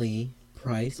insanely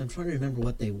priced. I'm trying to remember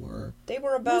what they were. They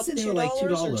were about say $2 they were like or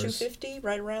 $2. $2.50,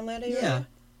 right around that area. Yeah.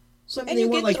 So I mean, And they you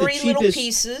weren't get like 3 the little cheapest.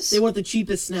 pieces. They weren't the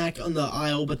cheapest snack on the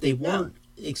aisle, but they weren't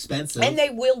expensive. And they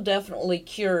will definitely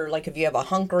cure, like if you have a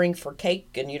hunkering for cake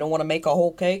and you don't want to make a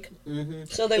whole cake. Mm-hmm.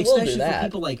 So they Especially will do for that.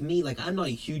 people like me. Like I'm not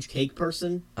a huge cake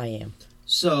person, I am.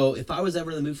 so if I was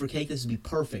ever in the mood for cake, this would be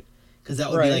perfect because that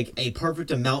would Right. be like a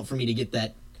perfect amount for me to get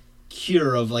that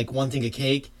cure of like wanting a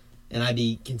cake, and I'd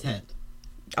be content.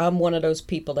 I'm one of those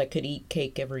people that could eat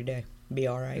cake every day. Be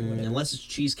all right with it. Unless it's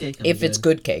cheesecake. I'm If it's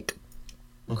good cake.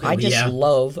 Okay, I well, just yeah.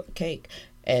 love cake.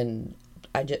 And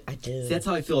I do. See, that's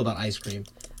how I feel about ice cream.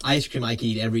 Ice cream I could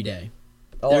eat every day.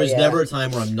 Oh, There's yeah. never a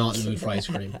time where I'm not in the mood for ice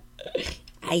cream.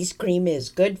 Ice cream is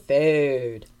good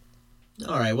food.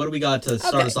 All right, what do we got to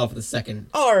start Okay. us off with the second?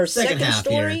 Our Second second half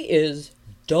story is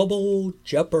Double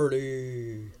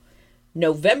Jeopardy.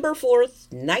 November 4th,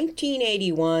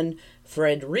 1981,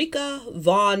 Friederike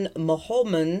von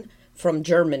Mohomen from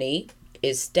Germany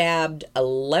is stabbed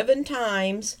 11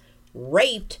 times,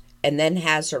 raped, and then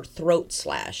has her throat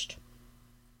slashed.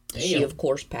 She, Damn. of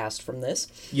course, passed from this.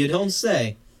 You don't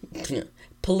say.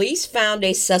 Police found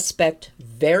a suspect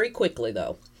very quickly,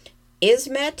 though.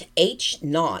 Ismet H.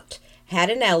 Knott had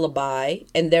an alibi,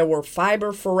 and there were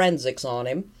fiber forensics on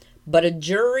him, but a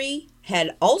jury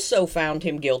had also found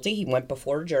him guilty. He went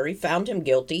before a jury, found him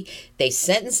guilty. They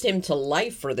sentenced him to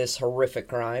life for this horrific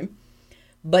crime.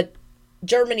 But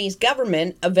Germany's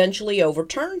government eventually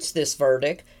overturns this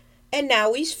verdict, and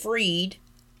now he's freed,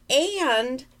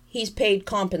 and he's paid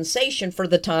compensation for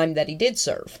the time that he did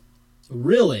serve.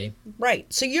 Really?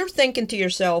 Right. So you're thinking to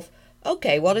yourself,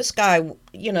 okay, well, this guy,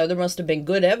 there must have been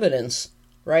good evidence,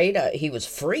 right? He was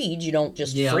freed. You don't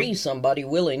just free somebody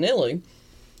willy-nilly.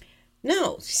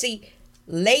 No. See,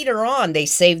 later on, they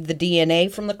saved the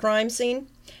DNA from the crime scene,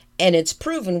 and it's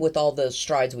proven with all the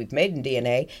strides we've made in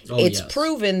DNA, it's yes.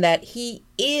 proven that he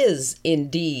is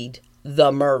indeed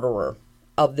the murderer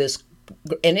of this.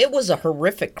 And it was a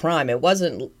horrific crime. It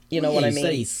wasn't, you know what I You mean?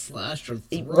 said he slashed her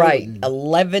throat. Right. and-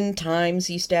 11 times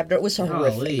he stabbed her. It was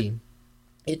horrific. Golly.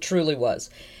 It truly was.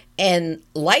 And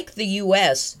like the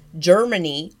U.S.,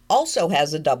 Germany also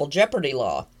has a double jeopardy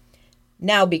law.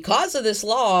 Now, because of this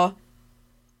law,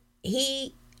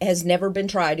 he has never been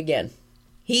tried again.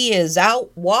 He is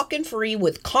out walking free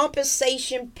with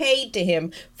compensation paid to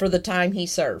him for the time he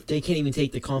served. They can't even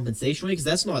take the compensation rate because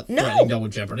that's not No. threatening double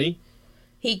jeopardy.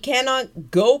 He cannot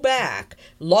go back.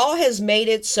 Law has made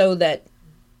it so that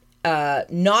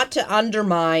not to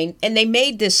undermine, and they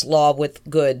made this law with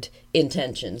good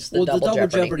intentions. The Well, double the double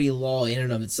jeopardy. jeopardy law in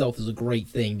and of itself is a great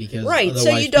thing because Right, so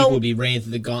otherwise you don't- people would be ran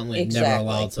through the gauntlet and never Exactly.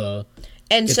 allowed to.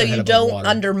 And get so their head you above the don't water.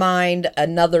 undermine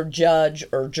another judge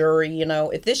or jury.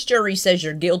 If this jury says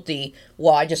you're guilty,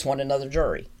 well, I just want another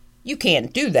jury. You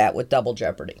can't do that with double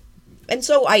jeopardy. And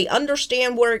so I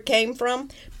understand where it came from,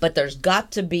 but there's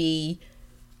got to be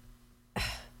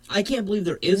I can't believe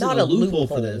there isn't not a loophole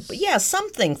for this. but yeah,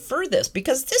 something for this,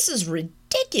 because this is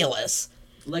ridiculous.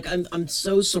 Like I'm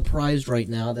so surprised right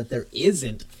now that there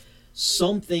isn't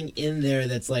something in there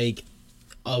that's like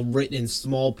written in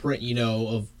small print,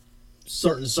 of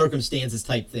certain circumstances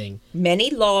type thing.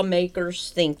 Many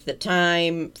lawmakers think the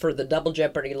time for the double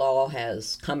jeopardy law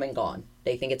has come and gone.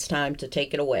 They think it's time to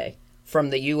take it away from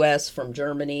the U.S., from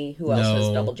Germany. Who else has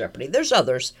No. double jeopardy? There's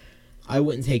others. I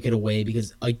wouldn't take it away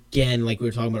because, again, like we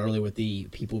were talking about earlier with the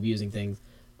people abusing things,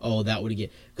 oh, that would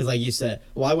get, because like you said,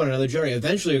 well, I want another jury.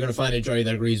 Eventually, you're going to find a jury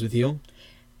that agrees with you.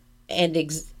 And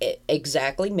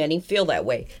exactly, many feel that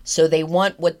way. So they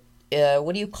want what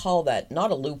do you call that?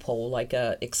 Not a loophole, like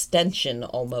a extension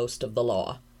almost of the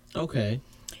law. Okay.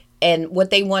 And what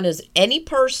they want is any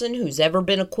person who's ever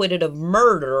been acquitted of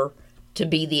murder to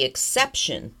be the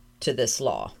exception to this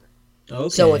law. Okay.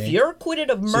 So if you're acquitted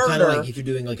of murder, kind of like if you're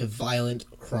doing like a violent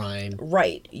crime,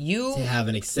 right? To have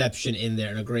an exception in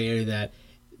there in a gray area that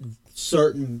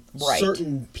certain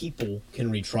people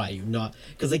can retry you, not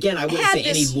because again, I wouldn't say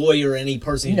any lawyer or any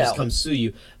person who just comes sue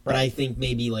you, but I think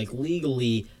maybe like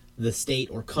legally the state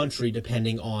or country,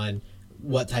 depending on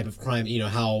what type of crime,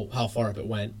 how far up it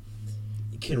went,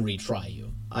 can retry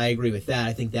you. I agree with that.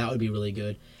 I think that would be really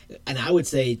good. And I would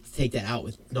say take that out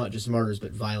with not just murders,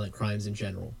 but violent crimes in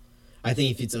general. I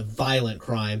think if it's a violent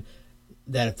crime,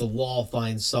 that if the law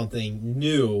finds something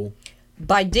new...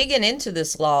 By digging into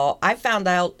this law, I found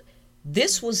out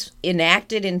this was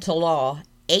enacted into law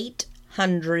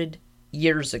 800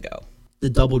 years ago. The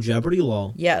double jeopardy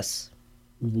law? Yes.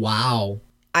 Wow.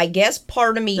 I guess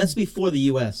part of me... That's before the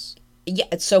U.S.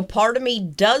 Yeah, so part of me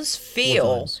does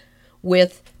feel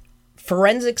with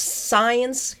forensic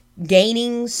science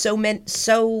gaining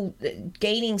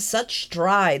gaining such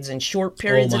strides in short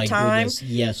periods of time. Goodness.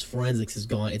 Yes, forensics is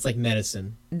gone. It's like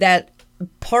medicine. That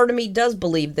part of me does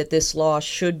believe that this law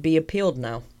should be appealed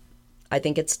now. I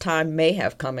think its time may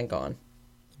have come and gone.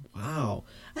 Wow.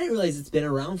 I didn't realize it's been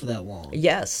around for that long.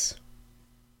 Yes.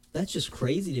 That's just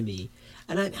crazy to me.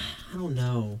 And I don't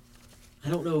know. I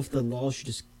don't know if the law should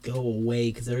just go away,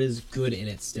 because there is good in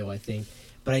it still, I think.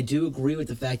 But I do agree with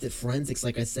the fact that forensics,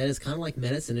 like I said, is kind of like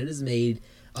medicine. It has made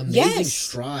amazing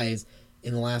strides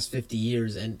in the last 50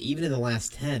 years, and even in the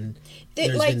last 10,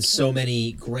 there's been so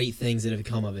many great things that have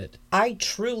come of it. I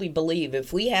truly believe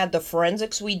if we had the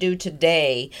forensics we do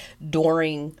today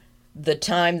during the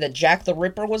time that Jack the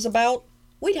Ripper was about,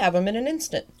 we'd have him in an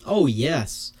instant. Oh,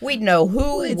 yes. We'd know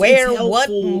who, where, what,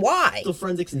 and why. The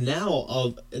forensics now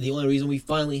of the only reason we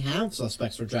finally have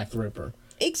suspects for Jack the Ripper.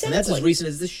 Exactly. And that's as recent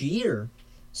as this year.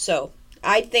 So,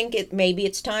 I think maybe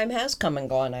its time has come and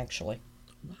gone, actually.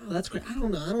 Wow, that's great. I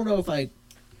don't know if I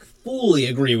fully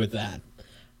agree with that.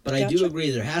 But I do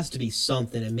agree there has to be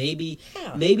something, and maybe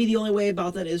the only way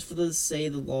about that is for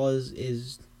the law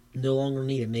is no longer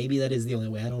needed. Maybe that is the only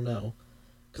way. I don't know.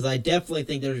 Because I definitely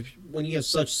think when you have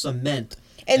such cement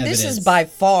and evidence, this is by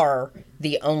far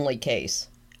the only case.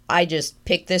 I just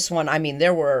picked this one. I mean,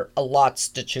 there were a lots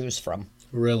to choose from.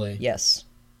 Really? Yes.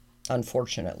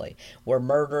 Unfortunately. Where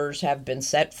murderers have been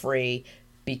set free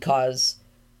because,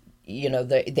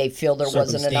 they feel there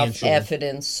wasn't enough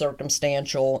evidence,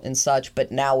 circumstantial and such.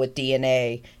 But now with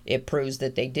DNA, it proves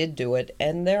that they did do it,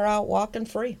 and they're out walking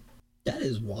free. That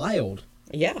is wild.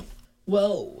 Yeah.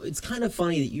 Well, it's kind of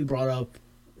funny that you brought up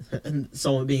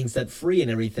someone being set free and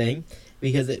everything,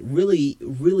 because it really,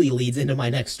 really leads into my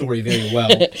next story very well.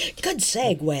 Good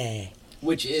segue.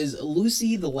 Which is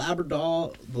Lucy the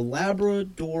Labrador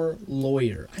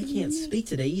lawyer. I can't speak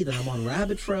today either. I'm on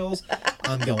rabbit trails.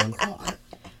 I'm going,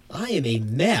 I am a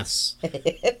mess.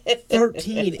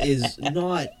 13 is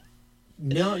not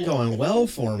going well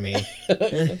for me.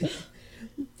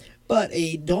 But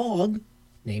a dog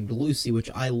named Lucy, which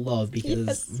I love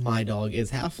because my dog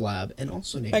is half lab and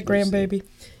also named my grandbaby.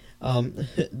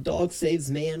 Dog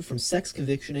saves man from sex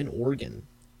conviction in Oregon.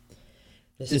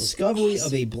 Discovery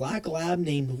of a black lab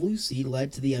named Lucy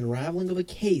led to the unraveling of a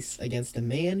case against a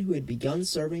man who had begun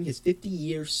serving his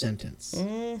 50-year sentence.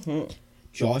 Mm-hmm.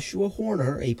 Joshua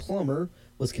Horner, a plumber,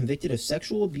 was convicted of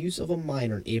sexual abuse of a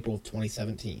minor in April of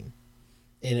 2017.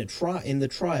 In the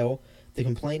trial, the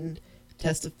complainant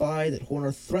testified that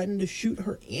Horner threatened to shoot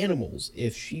her animals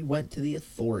if she went to the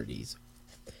authorities.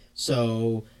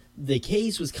 So the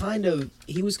case was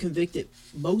he was convicted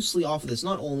mostly off of this,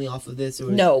 not only off of this.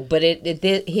 But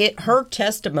it hit her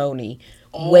testimony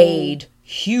weighed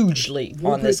hugely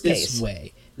on this case. This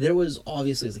way, there was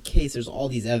obviously, as a case, there's all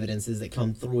these evidences that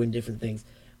come through in different things,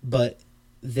 but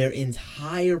their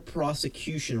entire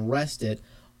prosecution rested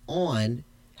on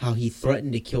how he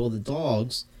threatened to kill the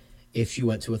dogs if she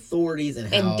went to authorities, and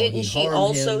how he harmed him. And didn't she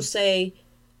also say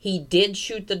he did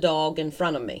shoot the dog in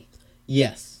front of me?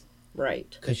 Yes.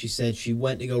 Right. Because she said she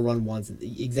went to go run once.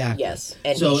 Exactly. Yes.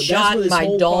 And so he shot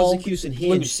my dog,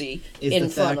 Lucy, in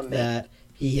front of me. That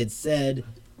he had said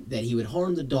that he would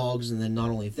harm the dogs, and then not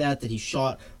only that he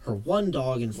shot her one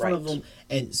dog in front of him.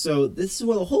 And so this is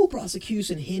where the whole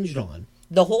prosecution hinged on.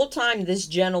 The whole time this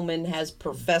gentleman has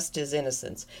professed his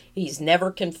innocence. He's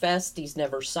never confessed. He's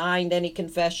never signed any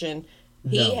confession.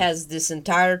 He has this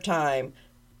entire time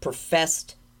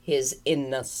professed his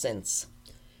innocence.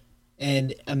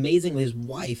 And amazingly, his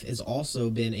wife has also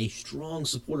been a strong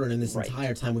supporter in this Right.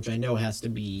 entire time, which I know has to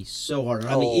be so hard.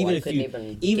 I Oh, mean, even I if couldn't you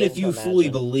even even if begin you to fully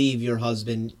imagine. believe your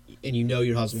husband and you know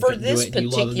your husband For couldn't this do it and you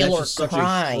love him, that's particular just such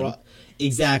crime.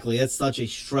 exactly. That's such a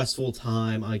stressful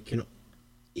time.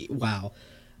 Wow.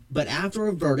 But after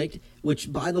a verdict,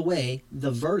 which by the way,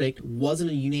 the verdict wasn't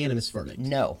a unanimous verdict.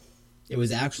 No. It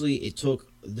was actually, it took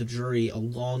the jury a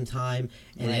long time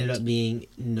and Right. ended up being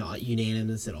not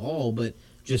unanimous at all, but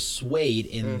just swayed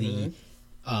in Mm-hmm.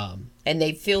 the And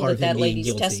they feel Part that of him that being lady's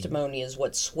guilty. testimony is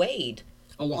what swayed.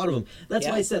 a lot of them. That's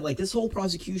why Yeah. I said, like, this whole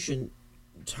prosecution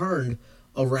turned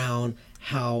around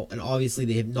how, and obviously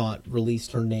they have not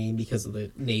released her name because of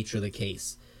the nature of the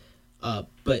case,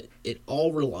 but it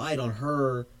all relied on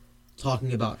her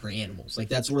talking about her animals. Like,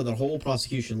 that's where the whole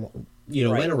prosecution, Right.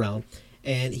 went around.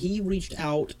 And he reached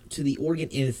out to the Oregon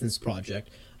Innocence Project,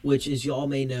 which, as y'all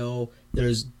may know,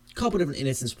 there's a couple different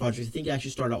innocence projects. I think it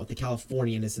actually started out with the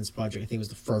California Innocence Project. I think it was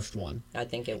the first one. I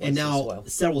think it was And now as well.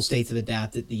 several states have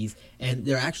adapted these, and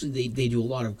they're actually they do a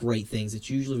lot of great things. It's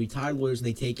usually retired lawyers, and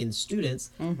they take in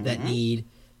students Mm-hmm. that need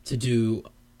to do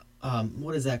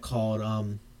what is that called?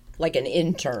 Like an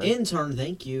intern. Intern.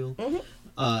 Thank you. Mm-hmm.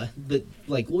 But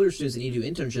like lawyer students that need to do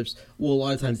internships will a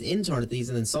lot of times intern at these,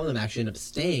 and then some of them actually end up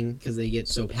staying because they get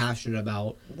so passionate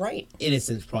about Right.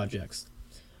 innocence projects.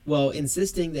 Well,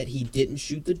 insisting that he didn't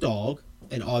shoot the dog,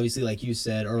 and obviously, like you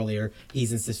said earlier,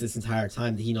 he's insisted this entire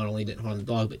time that he not only didn't harm the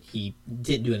dog, but he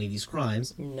didn't do any of these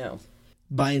crimes. No.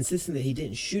 By insisting that he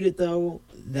didn't shoot it, though,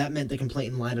 that meant the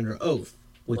complainant lied under oath,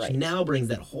 which Right. now brings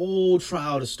that whole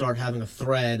trial to start having a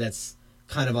thread that's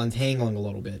kind of untangling a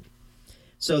little bit.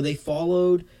 So they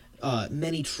followed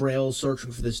many trails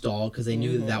searching for this dog because they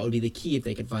knew that that would be the key. If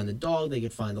they could find the dog, they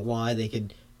could find the lie, they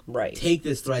could Right. take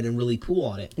this thread and really pull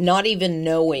on it. Not even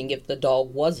knowing if the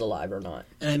dog was alive or not.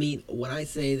 And I mean, when I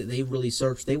say that they really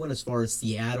searched, they went as far as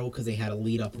Seattle because they had a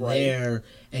lead up Right. there,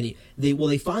 and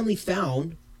they finally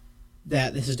found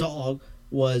that this dog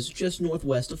was just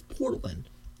northwest of Portland,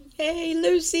 Yay,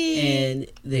 Lucy! and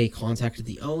they contacted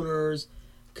the owners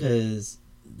because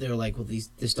they were like, "Well,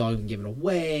 this dog has been given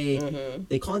away." Mm-hmm.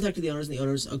 They contacted the owners, and the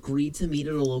owners agreed to meet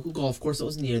at a local golf course that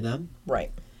was near them,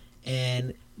 Right.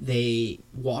 and they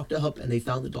walked up and they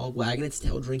found the dog wagging its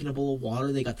tail, drinking a bowl of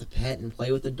water. They got to pet and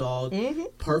play with the dog. Mm-hmm.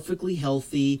 Perfectly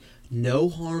healthy, no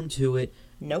harm to it,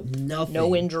 Nope. nothing.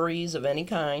 No injuries of any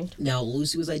kind. Now,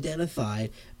 Lucy was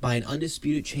identified by an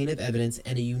undisputed chain of evidence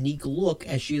and a unique look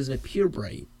as she is a pure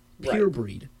breed.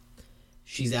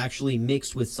 She's actually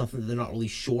mixed with something that they're not really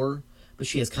sure, but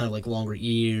she has kind of like longer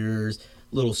ears,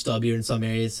 little stubbier in some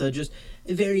areas. So just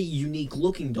a very unique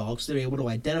looking dog. So they're able to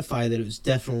identify that it was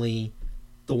definitely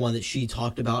the one that she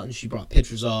talked about and she brought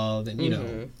pictures of, and you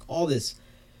know, all this.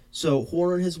 So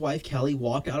Horner and his wife Kelly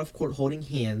walked out of court holding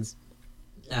hands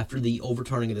after the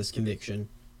overturning of this conviction,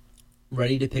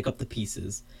 ready to pick up the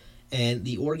pieces. And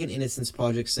the Oregon Innocence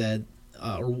Project said,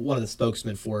 or one of the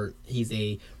spokesmen for it, he's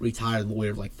a retired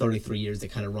lawyer of like 33 years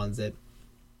that kind of runs it,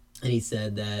 and he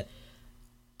said that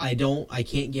I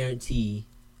can't guarantee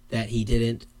that he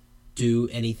didn't do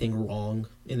anything wrong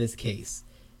in this case.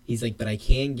 He's like, but I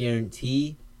can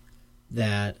guarantee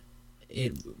that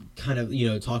it kind of,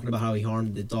 talking about how he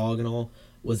harmed the dog and all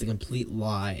was a complete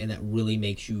lie, and that really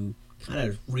makes you kind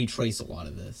of retrace a lot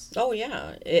of this. Oh,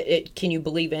 yeah. Can you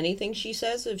believe anything she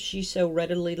says if she so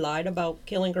readily lied about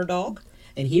killing her dog?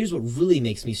 And here's what really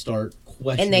makes me start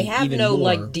questioning. And they have even no, more.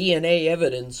 like, DNA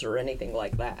evidence or anything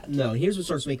like that. No, and here's what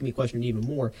starts making me question it even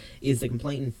more: is the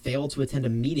complainant failed to attend a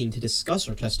meeting to discuss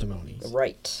her testimonies.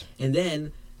 Right. And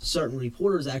then certain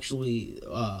reporters actually,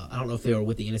 I don't know if they were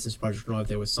with the Innocence Project or not, if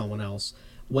they were with someone else,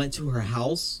 went to her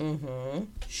house. Mm-hmm.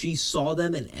 She saw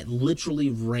them and literally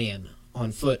ran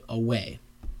on foot away.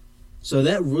 So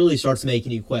that really starts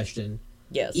making you question,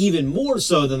 Yes. even more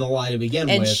so than the lie to begin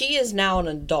And with. she is now an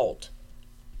adult.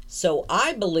 So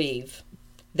I believe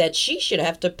that she should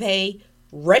have to pay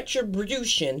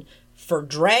retribution for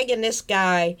dragging this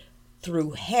guy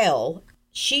through hell.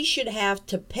 She should have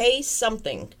to pay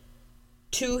something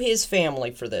to his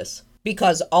family for this.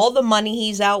 Because all the money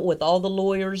he's out with, all the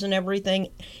lawyers and everything,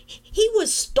 he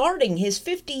was starting his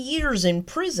 50 years in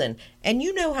prison. And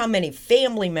you know how many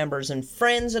family members and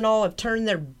friends and all have turned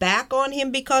their back on him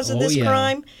because of Oh, this yeah.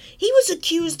 crime? He was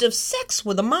accused of sex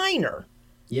with a minor.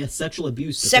 Yeah, sexual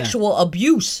abuse. at Sexual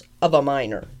abuse of a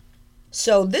minor.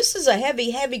 So this is a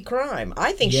heavy, heavy crime.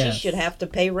 I think Yes. she should have to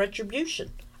pay retribution.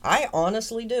 I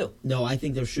honestly do. that. No, I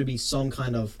think there should be some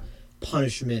kind of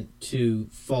punishment to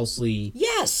falsely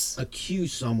Yes.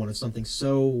 accuse someone of something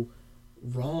so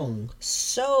wrong.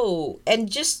 So,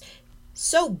 and just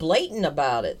so blatant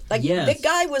about it. Like, Yes. the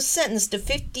guy was sentenced to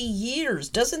 50 years.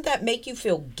 Doesn't that make you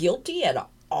feel guilty at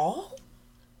all?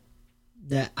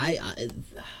 That I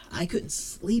couldn't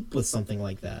sleep with something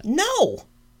like that. No.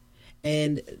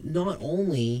 And not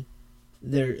only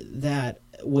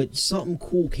something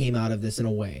cool came out of this in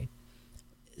a way.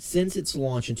 Since its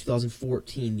launch in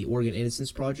 2014, the Oregon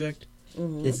Innocence Project,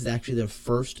 this is actually their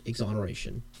first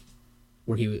exoneration,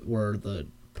 where the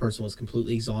person was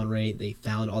completely exonerated. They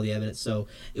found all the evidence, so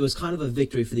it was kind of a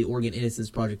victory for the Oregon Innocence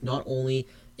Project, not only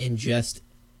in just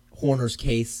Horner's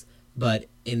case, but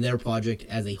in their project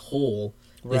as a whole.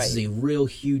 This is a real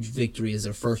huge victory as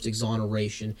their first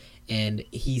exoneration. And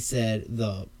he said,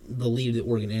 the lead of the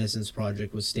Oregon Innocence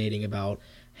Project was stating about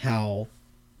how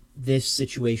this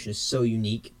situation is so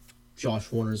unique, Josh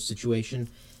Horner's situation,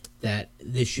 that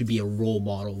this should be a role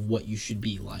model of what you should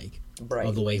be like,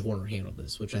 of the way Horner handled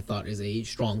this, which I thought is a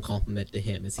strong compliment to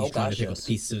him as he's trying to pick up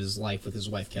pieces of his life with his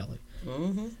wife, Kelly.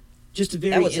 Mm-hmm. Just a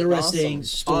very interesting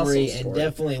story, and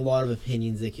definitely a lot of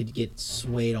opinions that could get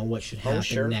swayed on what should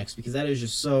happen next, because that is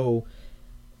just so,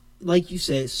 like you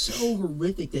said, so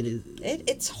horrific that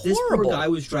it's horrible. This poor guy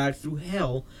was dragged through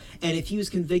hell, and if he was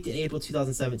convicted in April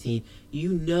 2017,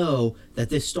 you know that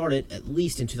this started at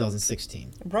least in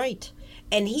 2016. Right.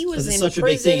 And he was in such a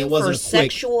big thing, prison it wasn't for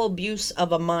sexual abuse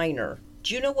of a minor.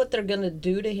 Do you know what they're going to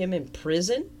do to him in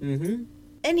prison? Mm-hmm.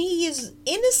 And he is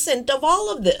innocent of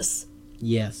all of this.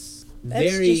 Yes.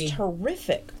 That's just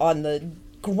horrific on the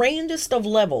grandest of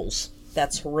levels.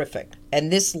 That's horrific.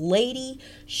 And this lady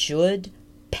should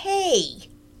pay.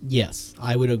 Yes,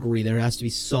 I would agree. There has to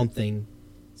be something.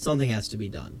 Something has to be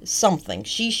done. Something.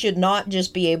 She should not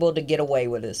just be able to get away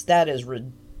with this. That is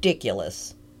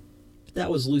ridiculous.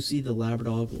 That was Lucy the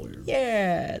Labrador lawyer.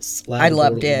 Yes. Labrador I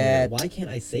loved lawyer. it. Why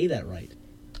can't I say that right?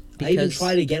 I even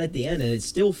tried again at the end and it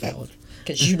still failed.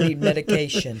 Because you need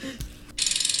medication.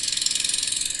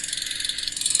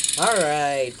 All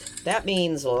right, that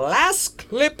means last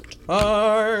clip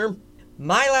time.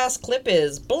 My last clip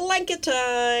is blanket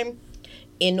time.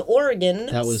 In Oregon.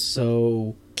 That was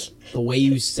so... The way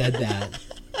you said that.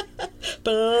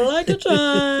 Blanket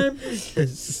time.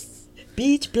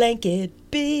 Beach blanket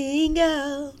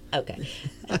bingo. Okay.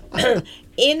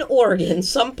 In Oregon,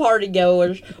 some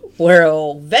partygoers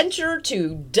will venture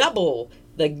to double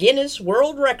the Guinness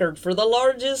World Record for the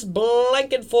largest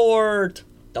blanket fort.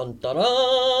 Dun, dun,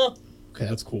 dun. Okay,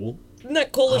 that's cool. Isn't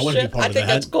that cool as shit? I think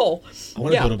that's cool. I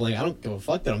want to build a blanket. I don't give a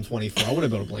fuck that I'm 24. I want to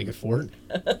build a blanket fort.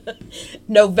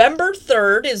 November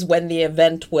 3rd is when the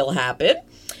event will happen.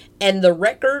 And the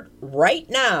record right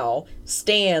now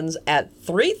stands at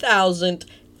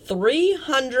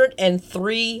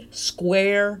 3,303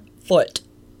 square foot.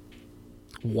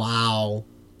 Wow.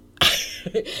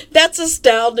 That's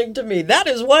astounding to me. That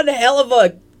is one hell of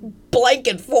a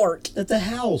blanket fort. That's a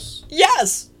house.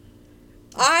 Yes.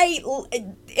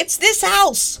 It's this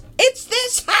house. It's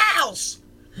this house.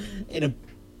 In a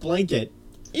blanket.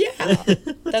 Yeah.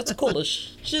 That's cool as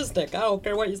shiznick. I don't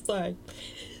care what you say.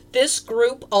 This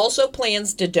group also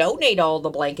plans to donate all the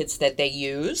blankets that they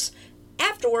use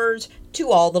afterwards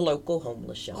to all the local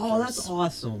homeless shelters. Oh, that's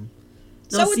awesome.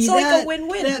 Now, so it's like a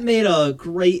win-win. That made a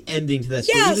great ending to that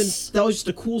story. Yes. That was just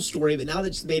a cool story, but now that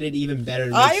just made it even better.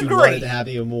 And I makes agree. You want it to have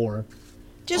even more.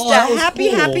 Just a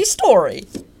happy story.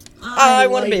 I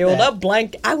want to be able that.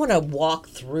 to I want to walk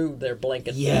through their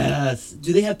blanket. Yes.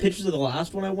 Do they have pictures of the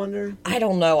last one, I wonder? I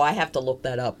don't know. I have to look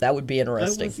that up. That would be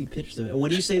interesting. I want to see pictures of it. And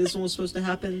when do you say this one was supposed to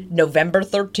happen? November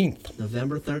 13th.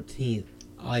 November 13th.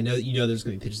 Oh, I know. You know there's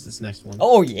going to be pictures of this next one.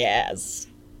 Oh, yes.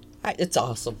 It's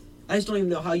awesome. I just don't even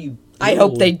know how you... I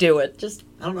hope they do it.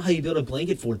 I don't know how you build a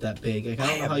blanket fort that big. Like, I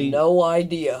don't know how you... no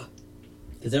idea.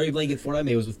 Because every blanket fort I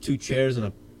made was with 2 chairs and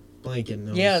a blanket.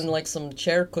 And and like some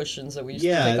chair cushions that we used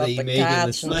to take off the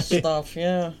couch and stuff.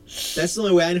 Yeah. That's the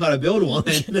only way I know how to build one.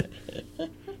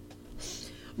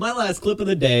 My last clip of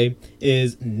the day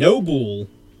is No Bull.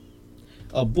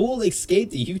 A bull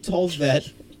escaped a Utah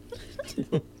vet.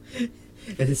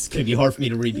 And this is going to be hard for me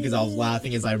to read because I was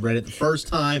laughing as I read it the first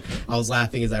time. I was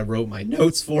laughing as I wrote my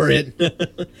notes for it.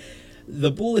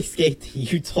 The bull escaped the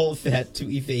Utah vet to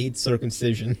evade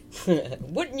circumcision.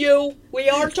 Wouldn't you? We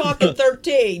are talking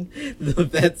 13. The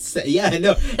vet said, yeah, I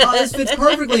know. Oh, this fits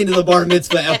perfectly into the bar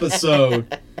mitzvah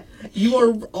episode. You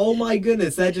are, oh my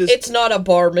goodness, that just... It's not a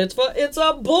bar mitzvah, it's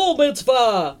a bull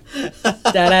mitzvah.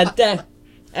 Da-da-da.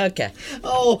 Okay.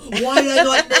 Oh, why did I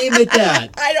not name it that?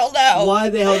 I don't know. Why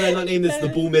the hell did I not name this the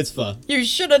Bull Mitzvah? You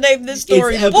should have named this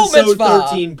story it's Bull episode Mitzvah.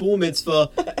 13, Bull Mitzvah.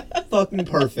 Fucking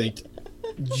perfect.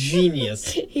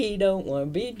 Genius. He don't want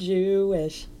to be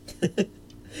Jewish.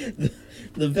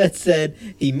 The vet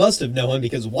said he must have known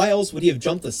because why else would he have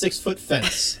jumped a 6-foot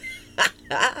fence?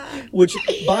 Which,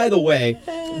 by the way,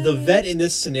 the vet in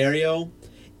this scenario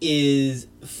is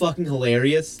fucking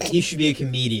hilarious. He should be a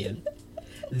comedian.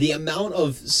 The amount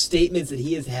of statements that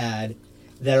he has had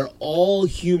that are all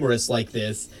humorous like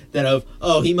this, that of,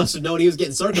 oh, he must have known he was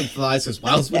getting circumcised because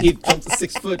why else would he have jumped a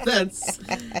 6-foot fence?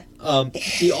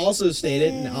 He also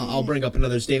stated, and I'll bring up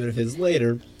another statement of his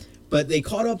later, but they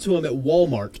caught up to him at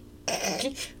Walmart,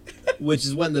 which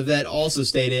is when the vet also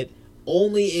stated,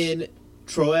 only in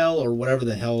Troel or whatever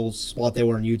the hell spot they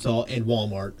were in Utah and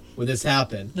Walmart would this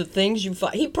happen. The things you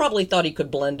find. He probably thought he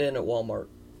could blend in at Walmart.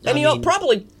 And I mean,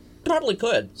 probably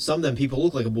could. Some of them people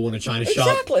look like a bull in a china shop.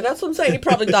 Exactly, that's what I'm saying. He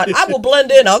probably thought, I will blend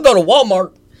in, I'll go to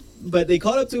Walmart. But they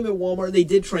caught up to him at Walmart. They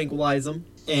did tranquilize him,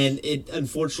 and it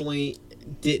unfortunately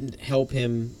didn't help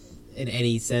him in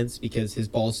any sense because his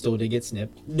balls still did get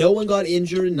snipped. No one got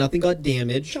injured, nothing got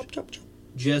damaged. Chop, chop, chop.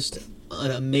 Just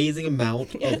an amazing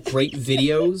amount of great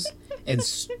videos and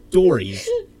stories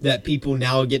that people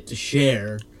now get to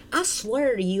share. I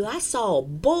swear to you, I saw a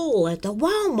bull at the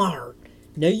Walmart.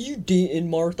 No, you didn't,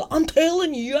 Martha. I'm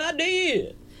telling you, I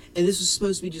did. And this was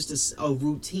supposed to be just a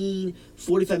routine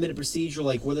 45-minute procedure,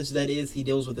 like where this vet is. He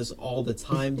deals with this all the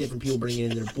time. Different people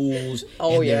bringing in their bulls.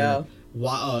 Oh, and yeah.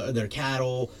 Their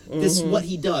cattle. This is what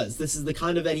he does. This is the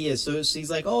kind of vet he is. So he's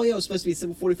like, oh, yeah, it was supposed to be a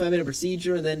simple 45-minute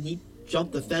procedure, and then he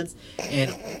jumped the fence,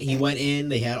 and he went in.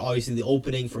 They had, obviously, the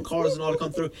opening for cars and all to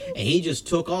come through, and he just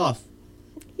took off.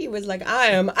 He was like, I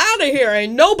am out of here.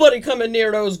 Ain't nobody coming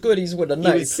near those goodies with a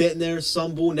knife. He was sitting there.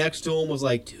 Some bull next to him was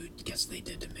like, dude, guess what they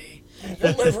did to me?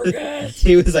 I'll never forget.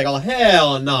 He was like, oh,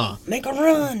 hell nah. Make a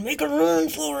run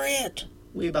for it.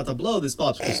 We about to blow this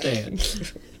popsicle stand.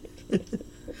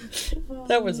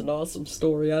 That was an awesome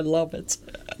story. I love it.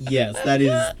 Yes, that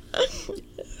is...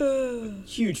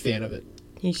 Huge fan of it.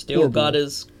 He still got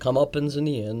his comeuppance in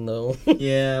the end, though.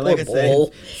 Yeah, like I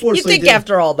said. You think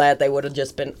after all that, they would have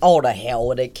just been, oh, to hell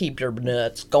with it, keep your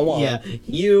nuts, go on. Yeah,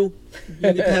 you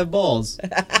get to have balls.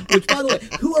 Which, by the way,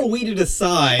 who are we to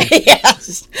decide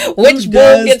yes, which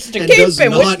bull gets to keep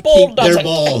and which bull doesn't? Their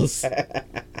balls.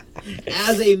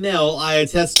 As a male, I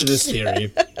attest to this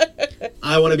theory.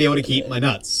 I want to be able to keep my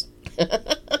nuts.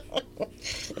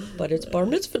 But it's bar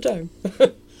mitzvah time.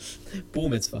 Bull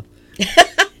mitzvah.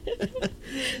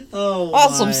 Oh,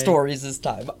 awesome my. Stories this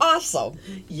time. Awesome.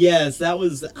 Yes, that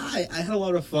was... I had a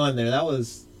lot of fun there. That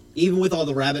was... Even with all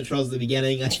the rabbit trails at the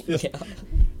beginning, I feel...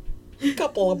 Yeah.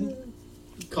 Couple of them.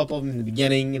 Couple of them in the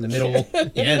beginning, in the middle,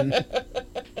 the end.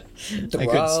 I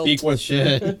couldn't speak worth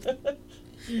shit.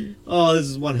 Oh, this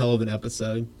is one hell of an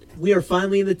episode. We are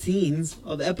finally in the teens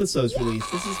of episodes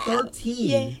released. This is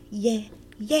 13. Yeah.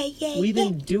 We've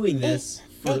been doing this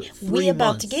for 3 months. We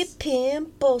about to get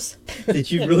pimples. Did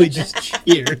you really just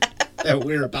cheer that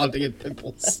we're about to get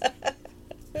pimples?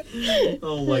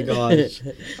 Oh my gosh.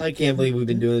 I can't believe we've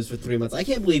been doing this for 3 months. I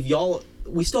can't believe y'all...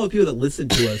 We still have people that listen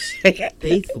to us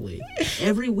faithfully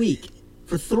every week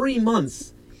for 3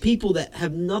 months. People that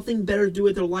have nothing better to do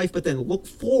with their life but then look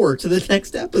forward to the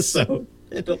next episode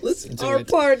and to listen to Our it.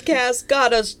 podcast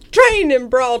got us training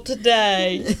bra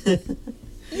today.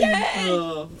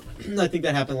 Yay! I think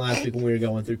that happened last week when we were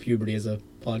going through puberty as a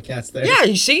podcast there. Yeah,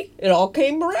 you see? It all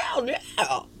came around,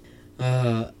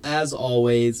 yeah. As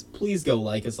always, please go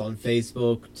like us on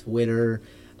Facebook, Twitter.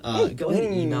 Go ahead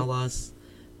and email us.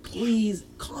 Please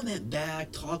comment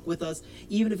back, talk with us,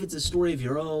 even if it's a story of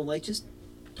your own. Like, just,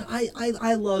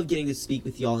 I love getting to speak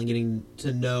with y'all and getting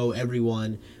to know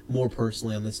everyone more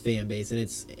personally on this fan base, and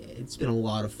it's been a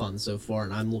lot of fun so far,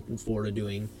 and I'm looking forward to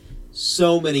doing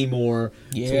so many more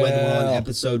to when we're on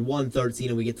episode 113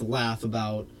 and we get to laugh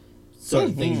about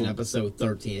certain things in episode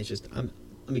 13. It's just, I'm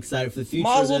excited for the future.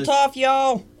 Mazel tov,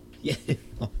 y'all. Yeah,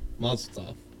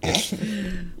 mazel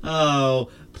tov. Oh,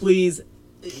 please,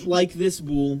 like this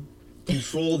bull,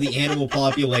 control the animal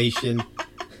population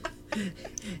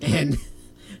and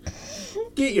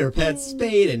get your pets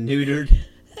spayed and neutered.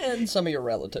 And some of your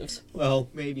relatives. Well,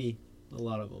 maybe a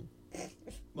lot of them.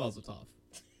 Mazel tov.